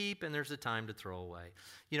time to keep and there's a time to throw away.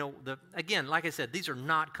 Again, like I said, these are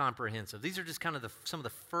not comprehensive. These are just kind of some of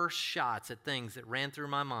the first shots at things that ran through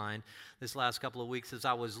my mind this last couple of weeks as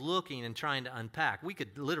I was looking and trying to unpack. We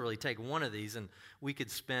could literally take one of these and we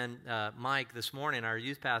could spend, Mike this morning, our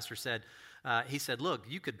youth pastor said, he said, look,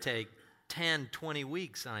 you could take 10, 20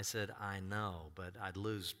 weeks. And I said, I know, but I'd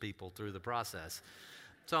lose people through the process.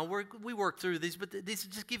 So we work through these, but these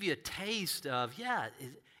just give you a taste of,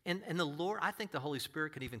 and the Lord, I think the Holy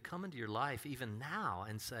Spirit could even come into your life even now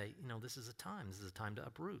and say, this is a time to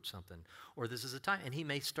uproot something, or this is a time, and he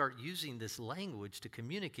may start using this language to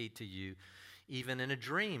communicate to you even in a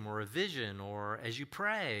dream or a vision or as you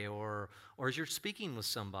pray or as you're speaking with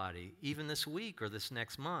somebody, even this week or this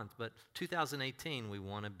next month. But 2018, we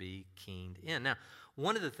want to be keened in. Now,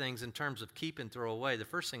 one of the things in terms of keep and throw away, the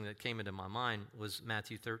first thing that came into my mind was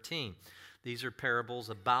Matthew 13. These are parables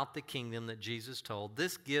about the kingdom that Jesus told.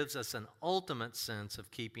 This gives us an ultimate sense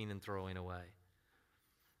of keeping and throwing away.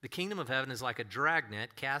 The kingdom of heaven is like a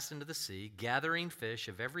dragnet cast into the sea, gathering fish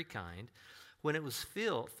of every kind. When it was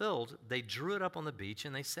filled, they drew it up on the beach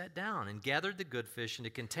and they sat down and gathered the good fish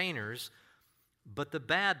into containers, but the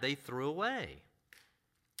bad they threw away.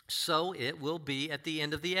 So it will be at the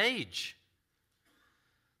end of the age.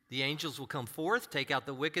 The angels will come forth, take out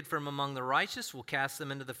the wicked from among the righteous, will cast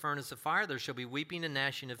them into the furnace of fire. There shall be weeping and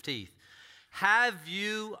gnashing of teeth. Have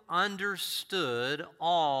you understood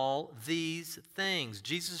all these things?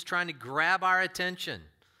 Jesus is trying to grab our attention.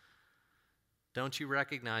 Don't you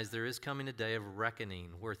recognize there is coming a day of reckoning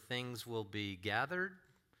where things will be gathered,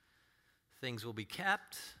 things will be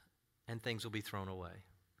kept, and things will be thrown away?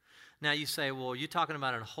 Now you say, well, you're talking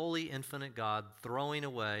about a holy, infinite God throwing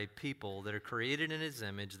away people that are created in his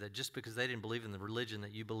image that just because they didn't believe in the religion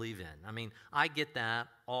that you believe in. I mean, I get that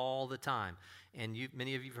all the time. And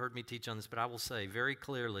many of you have heard me teach on this, but I will say very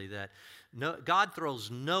clearly that God throws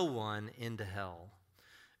no one into hell.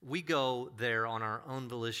 We go there on our own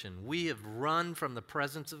volition. We have run from the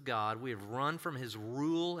presence of God. We have run from his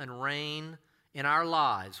rule and reign in our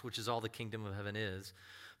lives, which is all the kingdom of heaven is,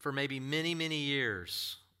 for maybe many, many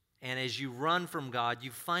years. And as you run from God,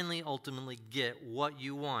 you finally ultimately get what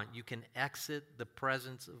you want. You can exit the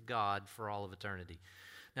presence of God for all of eternity.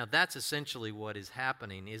 Now, that's essentially what is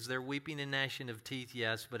happening. Is there weeping and gnashing of teeth?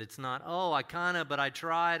 Yes, but it's not, oh, I kind of, but I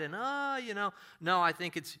tried, and No, I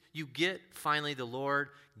think it's, you get, finally, the Lord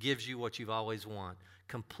gives you what you've always wanted,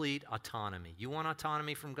 complete autonomy. You want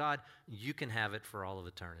autonomy from God? You can have it for all of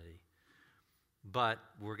eternity. But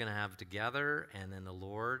we're going to have it together, and then the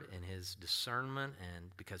Lord and His discernment, and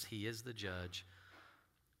because He is the judge,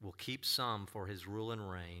 will keep some for His rule and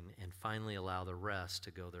reign, and finally allow the rest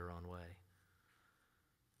to go their own way.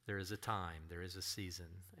 There is a time, there is a season,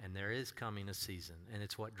 and there is coming a season, and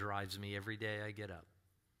it's what drives me every day I get up.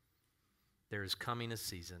 There is coming a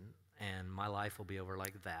season, and my life will be over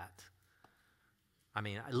like that. I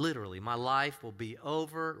mean, literally, my life will be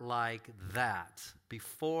over like that.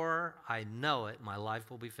 Before I know it, my life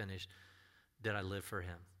will be finished. Did I live for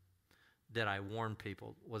Him? Did I warn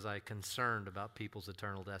people? Was I concerned about people's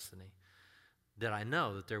eternal destiny? Did I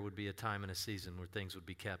know that there would be a time and a season where things would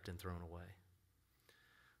be kept and thrown away?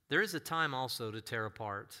 There is a time also to tear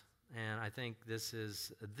apart, and I think this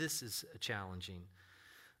is challenging.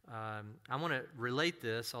 I want to relate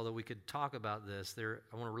this, although we could talk about this.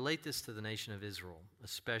 I want to relate this to the nation of Israel,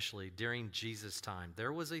 especially during Jesus' time.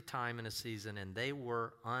 There was a time and a season, and they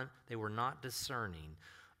were not discerning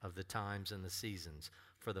of the times and the seasons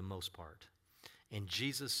for the most part. And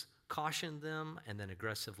Jesus cautioned them and then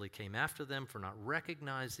aggressively came after them for not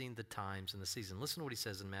recognizing the times and the season. Listen to what He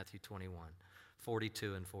says in Matthew 21,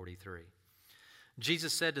 42 and 43.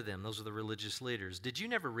 Jesus said to them, those are the religious leaders, "Did you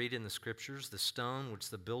never read in the Scriptures the stone which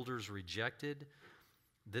the builders rejected?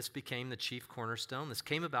 This became the chief cornerstone. This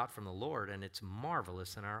came about from the Lord, and it's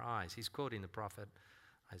marvelous in our eyes." He's quoting the prophet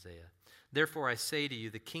Isaiah. "Therefore I say to you,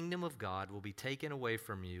 the kingdom of God will be taken away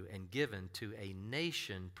from you and given to a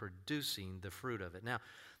nation producing the fruit of it." Now,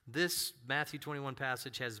 this Matthew 21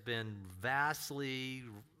 passage has been vastly,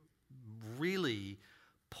 really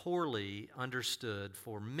poorly understood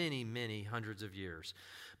for many, many hundreds of years,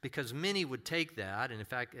 because many would take that, and in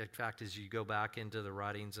fact, as you go back into the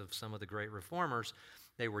writings of some of the great reformers,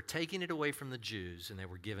 they were taking it away from the Jews and they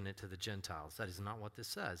were giving it to the Gentiles. That is not what this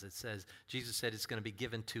says. It says, Jesus said it's going to be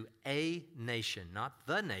given to a nation, not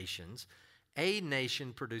the nations, a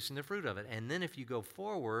nation producing the fruit of it. And then if you go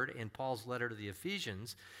forward in Paul's letter to the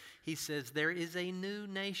Ephesians, he says there is a new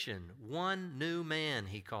nation, one new man,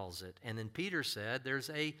 he calls it. And then Peter said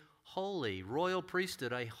there's a holy, royal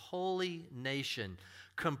priesthood, a holy nation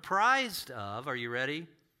comprised of, are you ready?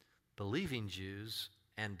 Believing Jews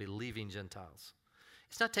and believing Gentiles.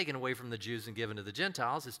 It's not taken away from the Jews and given to the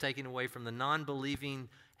Gentiles. It's taken away from the non-believing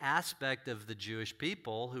aspect of the Jewish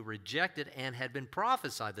people who rejected and had been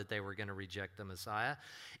prophesied that they were going to reject the Messiah,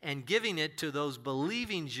 and giving it to those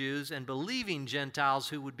believing Jews and believing Gentiles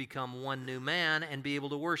who would become one new man and be able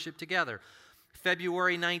to worship together.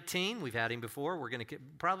 February 19, we've had him before. We're going to,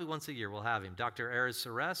 probably once a year we'll have him. Dr. Erez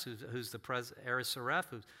Saref,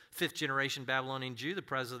 who's fifth generation Babylonian Jew, the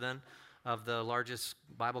president of the largest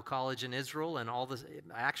Bible college in Israel and all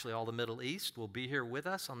the Middle East, will be here with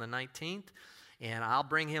us on the 19th. And I'll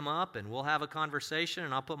bring him up, and we'll have a conversation,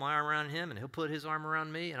 and I'll put my arm around him, and he'll put his arm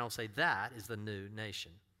around me, and I'll say, that is the new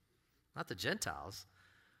nation. Not the Gentiles.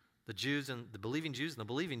 The Jews and the believing Jews and the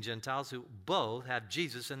believing Gentiles who both have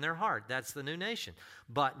Jesus in their heart. That's the new nation.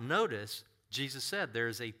 But notice, Jesus said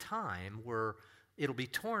there's a time where it'll be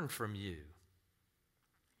torn from you.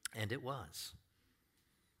 And it was.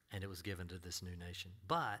 And it was given to this new nation.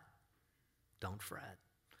 But don't fret.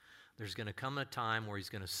 There's going to come a time where He's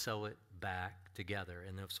going to sew it back together.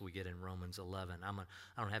 And that's what we get in Romans 11.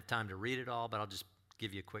 I don't have time to read it all, but I'll just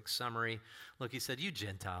give you a quick summary. Look, He said, you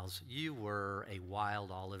Gentiles, you were a wild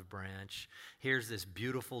olive branch. Here's this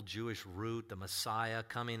beautiful Jewish root, the Messiah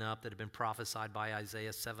coming up that had been prophesied by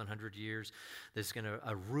Isaiah 700 years. There's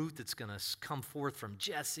a root that's going to come forth from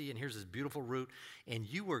Jesse, and here's this beautiful root. And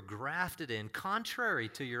you were grafted in, contrary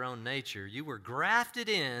to your own nature, you were grafted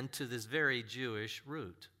into this very Jewish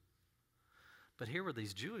root. But here were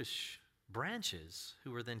these Jewish branches who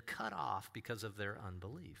were then cut off because of their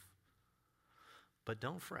unbelief. But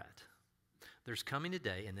don't fret. There's coming a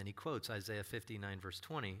day, and then he quotes Isaiah 59, verse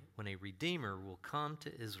 20, when a Redeemer will come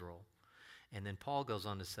to Israel. And then Paul goes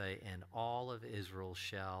on to say, and all of Israel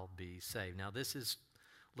shall be saved. Now this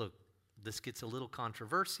gets a little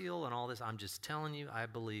controversial and all this. I'm just telling you, I'm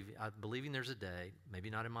believing there's a day, maybe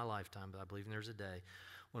not in my lifetime, but I believe there's a day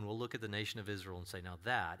when we'll look at the nation of Israel and say, now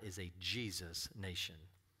that is a Jesus nation.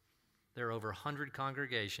 There are over 100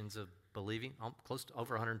 congregations of believing, close to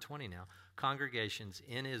over 120 now, congregations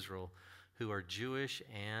in Israel who are Jewish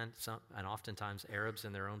and oftentimes Arabs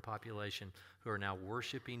in their own population who are now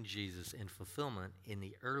worshiping Jesus in fulfillment in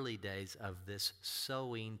the early days of this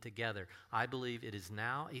sowing together. I believe it is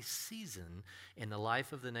now a season in the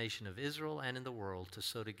life of the nation of Israel and in the world to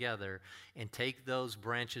sow together and take those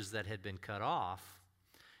branches that had been cut off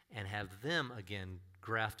and have them again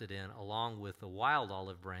grafted in along with the wild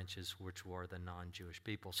olive branches, which were the non-Jewish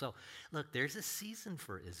people. So, look, there's a season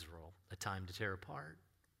for Israel, a time to tear apart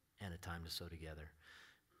and a time to sow together.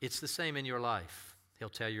 It's the same in your life. He'll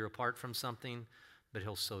tear you apart from something, but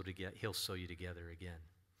he'll sew you together again.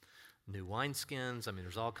 New wineskins,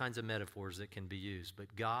 there's all kinds of metaphors that can be used,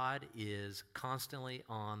 but God is constantly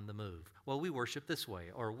on the move. Well, we worship this way,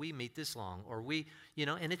 or we meet this long, or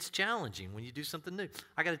and it's challenging when you do something new.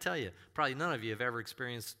 I got to tell you, probably none of you have ever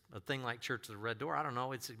experienced a thing like Church of the Red Door. I don't know,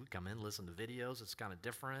 we come in, listen to videos, it's kind of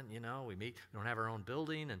different, we meet, we don't have our own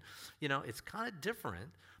building, and, it's kind of different,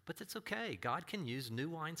 but it's okay. God can use new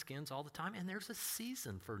wineskins all the time, and there's a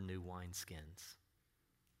season for new wineskins.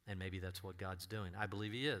 And maybe that's what God's doing. I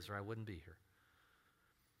believe he is, or I wouldn't be here.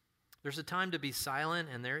 There's a time to be silent,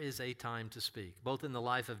 and there is a time to speak, both in the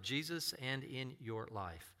life of Jesus and in your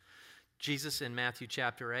life. Jesus in Matthew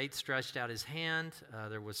chapter 8 stretched out his hand.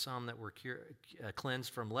 There was some that were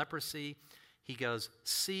cleansed from leprosy. He goes,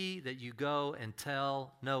 "See that you go and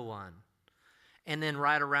tell no one." And then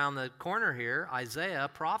right around the corner here, Isaiah,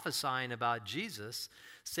 prophesying about Jesus,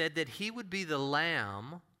 said that he would be the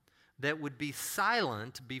lamb that would be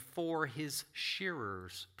silent before his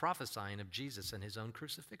shearers, prophesying of Jesus and his own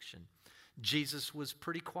crucifixion. Jesus was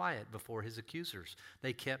pretty quiet before his accusers.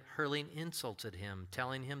 They kept hurling insults at him,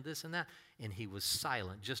 telling him this and that, and he was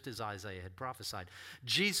silent, just as Isaiah had prophesied.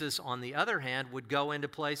 Jesus, on the other hand, would go into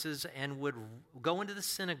places and would go into the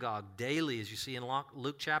synagogue daily, as you see in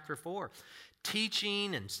Luke chapter 4,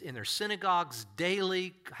 teaching and in their synagogues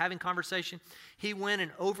daily, having conversation. He went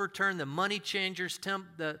and overturned the money changers,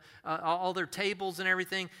 all their tables and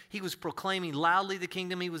everything. He was proclaiming loudly the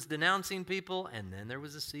kingdom. He was denouncing people. And then there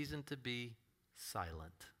was a season to be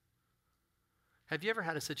silent. Have you ever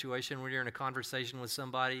had a situation where you're in a conversation with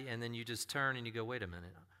somebody and then you just turn and you go, wait a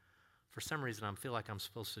minute. For some reason, I feel like I'm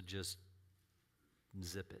supposed to just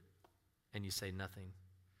zip it. And you say nothing.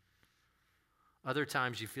 Other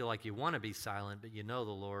times you feel like you want to be silent, but you know the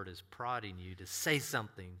Lord is prodding you to say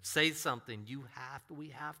something. Say something. We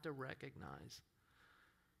have to recognize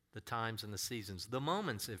the times and the seasons, the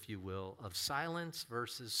moments, if you will, of silence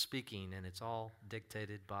versus speaking, and it's all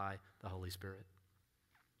dictated by the Holy Spirit.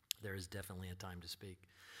 There is definitely a time to speak.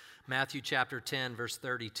 Matthew chapter 10, verse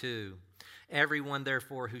 32. Everyone,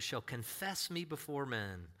 therefore, who shall confess me before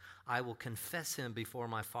men, I will confess him before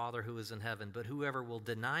my Father who is in heaven. But whoever will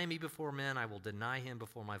deny me before men, I will deny him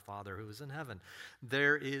before my Father who is in heaven.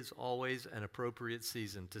 There is always an appropriate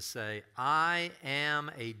season to say, I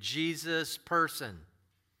am a Jesus person.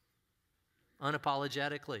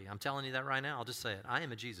 Unapologetically. I'm telling you that right now. I'll just say it. I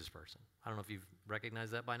am a Jesus person. I don't know if you've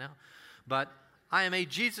recognized that by now. But I am a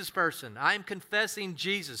Jesus person. I am confessing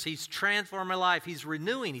Jesus. He's transformed my life. He's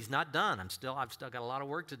renewing. He's not done. I've still got a lot of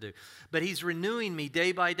work to do. But he's renewing me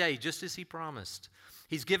day by day, just as he promised.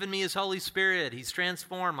 He's given me his Holy Spirit. He's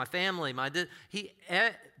transformed my family.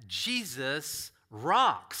 Jesus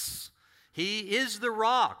rocks. He is the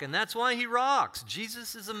rock, and that's why he rocks.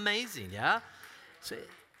 Jesus is amazing, yeah? So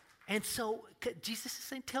Jesus is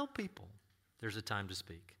saying, tell people there's a time to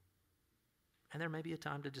speak. And there may be a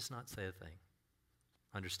time to just not say a thing.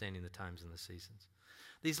 Understanding the times and the seasons.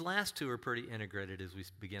 These last two are pretty integrated as we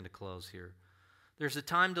begin to close here. There's a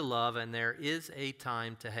time to love and there is a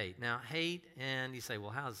time to hate. Now, hate, and you say, well,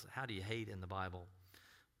 how do you hate in the Bible?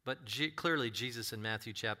 But clearly, Jesus in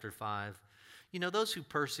Matthew chapter 5, those who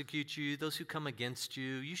persecute you, those who come against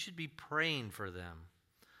you, you should be praying for them.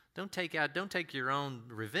 Don't take your own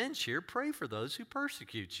revenge here. Pray for those who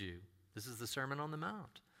persecute you. This is the Sermon on the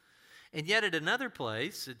Mount. And yet at another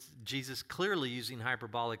place, it's Jesus clearly using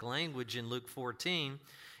hyperbolic language in Luke 14.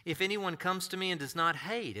 If anyone comes to me and does not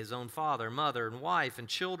hate his own father, mother, and wife, and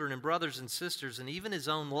children, and brothers and sisters, and even his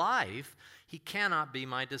own life, he cannot be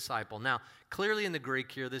my disciple. Now, clearly in the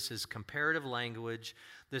Greek here, this is comparative language.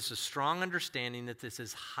 This is strong understanding that this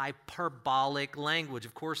is hyperbolic language.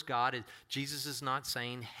 Of course, Jesus is not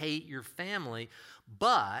saying hate your family,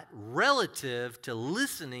 but relative to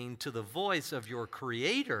listening to the voice of your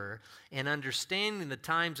Creator and understanding the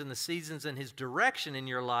times and the seasons and his direction in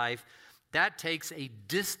your life, that takes a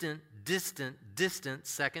distant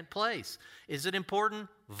second place. Is it important?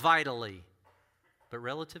 Vitally. But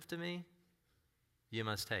relative to me, you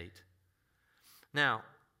must hate. Now,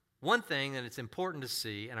 one thing that it's important to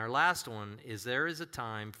see, and our last one, is there is a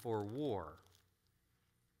time for war.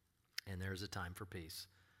 and there's a time for peace.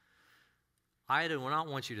 I do not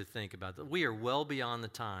want you to think about that. We are well beyond the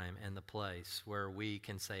time and the place where we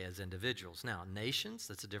can say as individuals. Now, nations,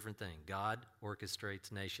 that's a different thing. God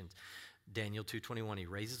orchestrates nations. Daniel 2:21, he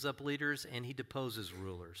raises up leaders and he deposes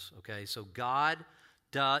rulers. Okay, so God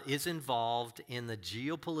is involved in the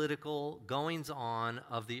geopolitical goings-on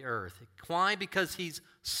of the earth. Why? Because he's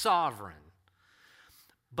sovereign.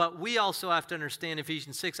 But we also have to understand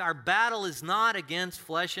Ephesians 6, our battle is not against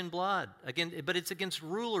flesh and blood, but it's against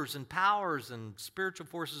rulers and powers and spiritual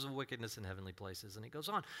forces of wickedness in heavenly places. And it goes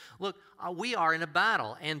on. Look, we are in a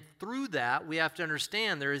battle, and through that we have to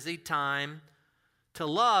understand there is a time to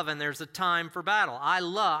love and there's a time for battle.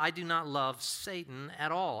 I do not love Satan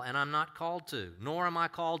at all, and I'm not called to, nor am I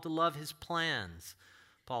called to love his plans.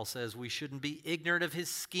 Paul says we shouldn't be ignorant of his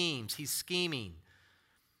schemes. He's scheming.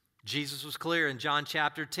 Jesus was clear in John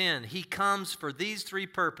chapter 10. He comes for these three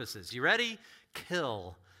purposes. You ready?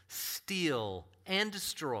 Kill, steal, and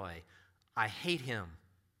destroy. I hate him.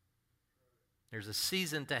 There's a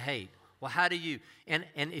season to hate. Well, how do you, and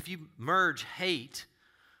if you merge hate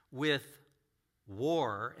with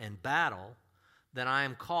war and battle, then I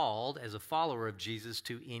am called as a follower of Jesus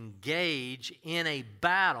to engage in a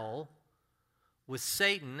battle with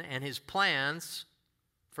Satan and his plans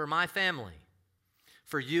for my family,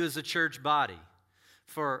 for you as a church body,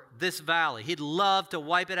 for this valley. He'd love to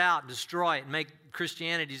wipe it out and destroy it and make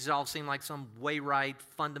Christianity just all seem like some way right,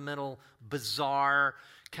 fundamental, bizarre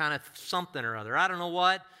kind of something or other. I don't know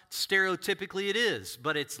what. Stereotypically it is,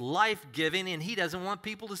 but it's life-giving, and he doesn't want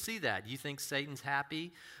people to see that. You think Satan's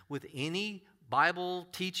happy with any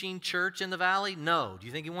Bible-teaching church in the valley? No. Do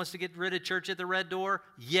you think he wants to get rid of church at the Red Door?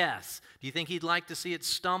 Yes. Do you think he'd like to see it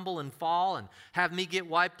stumble and fall and have me get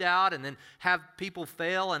wiped out and then have people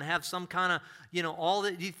fail and have some kind of, all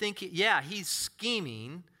that? Do you think, yeah, he's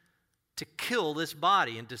scheming to kill this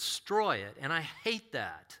body and destroy it, and I hate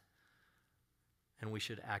that. And we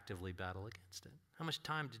should actively battle against it. How much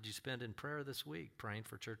time did you spend in prayer this week praying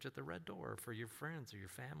for church at the Red Door, or for your friends or your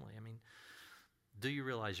family? I mean, do you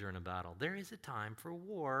realize you're in a battle? There is a time for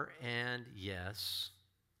war, and yes,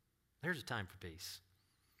 there's a time for peace.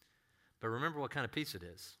 But remember what kind of peace it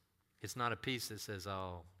is. It's not a peace that says,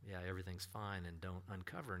 oh, yeah, everything's fine and don't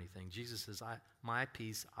uncover anything. Jesus says, my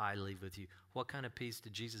peace I leave with you. What kind of peace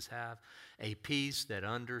did Jesus have? A peace that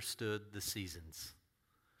understood the seasons.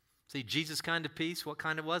 See, Jesus' kind of peace, what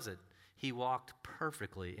kind of was it? He walked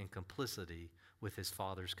perfectly in complicity with his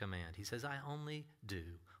Father's command. He says, I only do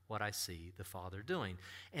what I see the Father doing.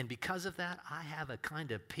 And because of that, I have a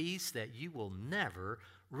kind of peace that you will never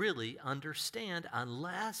really understand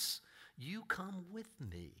unless you come with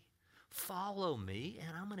me. Follow me,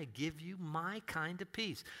 and I'm going to give you my kind of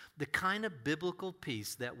peace. The kind of biblical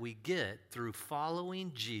peace that we get through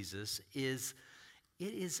following Jesus is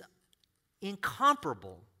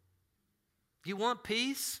incomparable. You want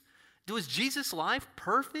peace? Was Jesus' life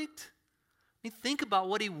perfect? I mean, think about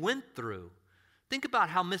what he went through. Think about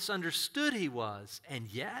how misunderstood he was.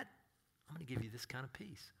 And yet, I'm going to give you this kind of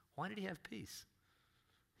peace. Why did he have peace?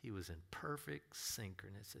 He was in perfect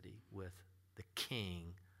synchronicity with the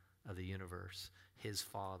King of the universe, his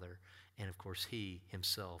Father. And of course, he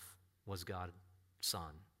himself was God's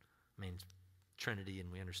Son. I mean, Trinity,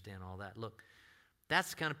 and we understand all that. Look, that's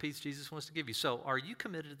the kind of peace Jesus wants to give you. So, are you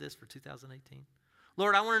committed to this for 2018?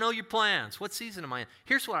 Lord, I want to know your plans. What season am I in?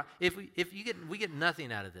 Here's what, we get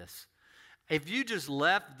nothing out of this. If you just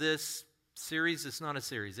left this series, it's not a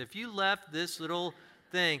series. If you left this little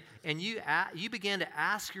thing and you began to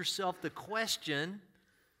ask yourself the question,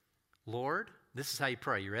 Lord, this is how you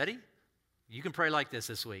pray. You ready? You can pray like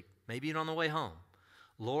this week. Maybe even on the way home.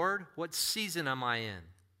 Lord, what season am I in?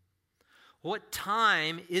 What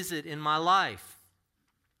time is it in my life?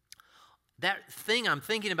 That thing I'm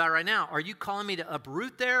thinking about right now, are you calling me to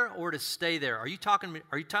uproot there or to stay there? Are you telling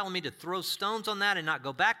me to throw stones on that and not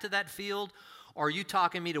go back to that field? Or are you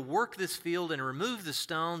talking me to work this field and remove the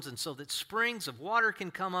stones and so that springs of water can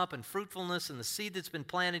come up and fruitfulness and the seed that's been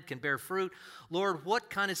planted can bear fruit? Lord, what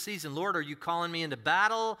kind of season? Lord, are you calling me into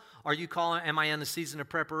battle? Am I in the season of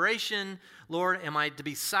preparation? Lord, am I to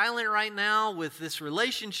be silent right now with this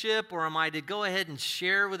relationship, or am I to go ahead and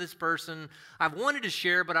share with this person? I've wanted to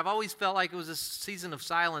share, but I've always felt like it was a season of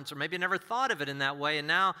silence, or maybe I never thought of it in that way. And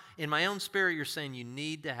now in my own spirit, you're saying you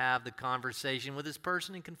need to have the conversation with this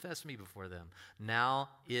person and confess me before them. Now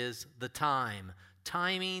is the time.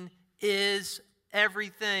 Timing is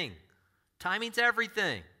everything. Timing's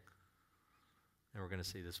everything. And we're going to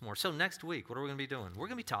see this more. So next week, what are we going to be doing? We're going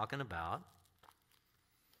to be talking about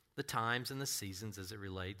the times and the seasons as it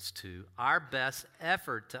relates to our best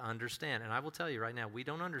effort to understand. And I will tell you right now, we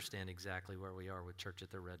don't understand exactly where we are with Church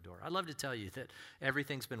at the Red Door. I'd love to tell you that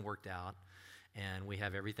everything's been worked out and we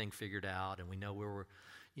have everything figured out and we know where we're,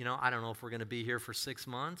 I don't know if we're going to be here for 6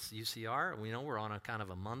 months, UCR. We know we're on a kind of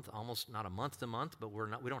a month, almost not a month to month, but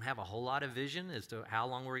we don't have a whole lot of vision as to how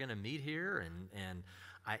long we're going to meet here. And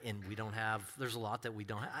we don't have, there's a lot that we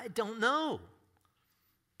don't have. I don't know.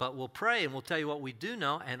 But we'll pray and we'll tell you what we do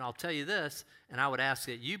know. And I'll tell you this, and I would ask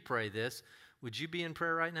that you pray this. Would you be in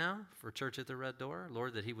prayer right now for Church at the Red Door?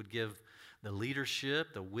 Lord, that He would give the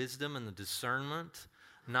leadership, the wisdom, and the discernment,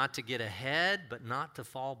 not to get ahead, but not to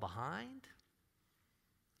fall behind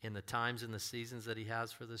in the times and the seasons that He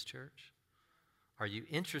has for this church? Are you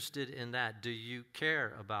interested in that? Do you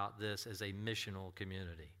care about this as a missional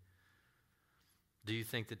community? Do you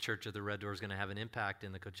think the Church of the Red Door is going to have an impact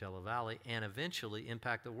in the Coachella Valley and eventually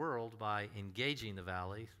impact the world by engaging the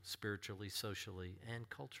valley spiritually, socially, and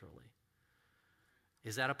culturally?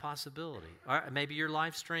 Is that a possibility? Or maybe you're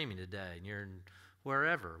live streaming today and you're in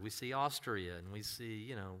wherever. We see Austria and we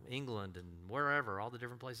see, England and wherever, all the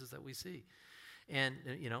different places that we see. And,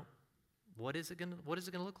 what is it going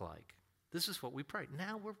to look like? This is what we pray.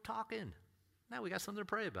 Now we're talking. Now we got something to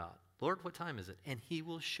pray about. Lord, what time is it? And He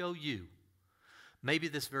will show you. Maybe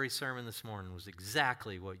this very sermon this morning was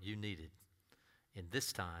exactly what you needed in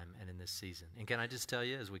this time and in this season. And can I just tell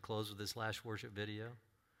you, as we close with this last worship video,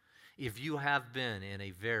 if you have been in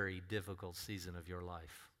a very difficult season of your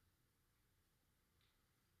life,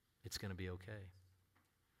 it's going to be okay.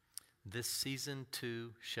 This season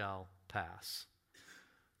too shall pass.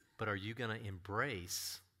 But are you going to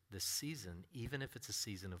embrace this season, even if it's a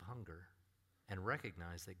season of hunger, and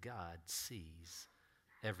recognize that God sees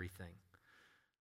everything?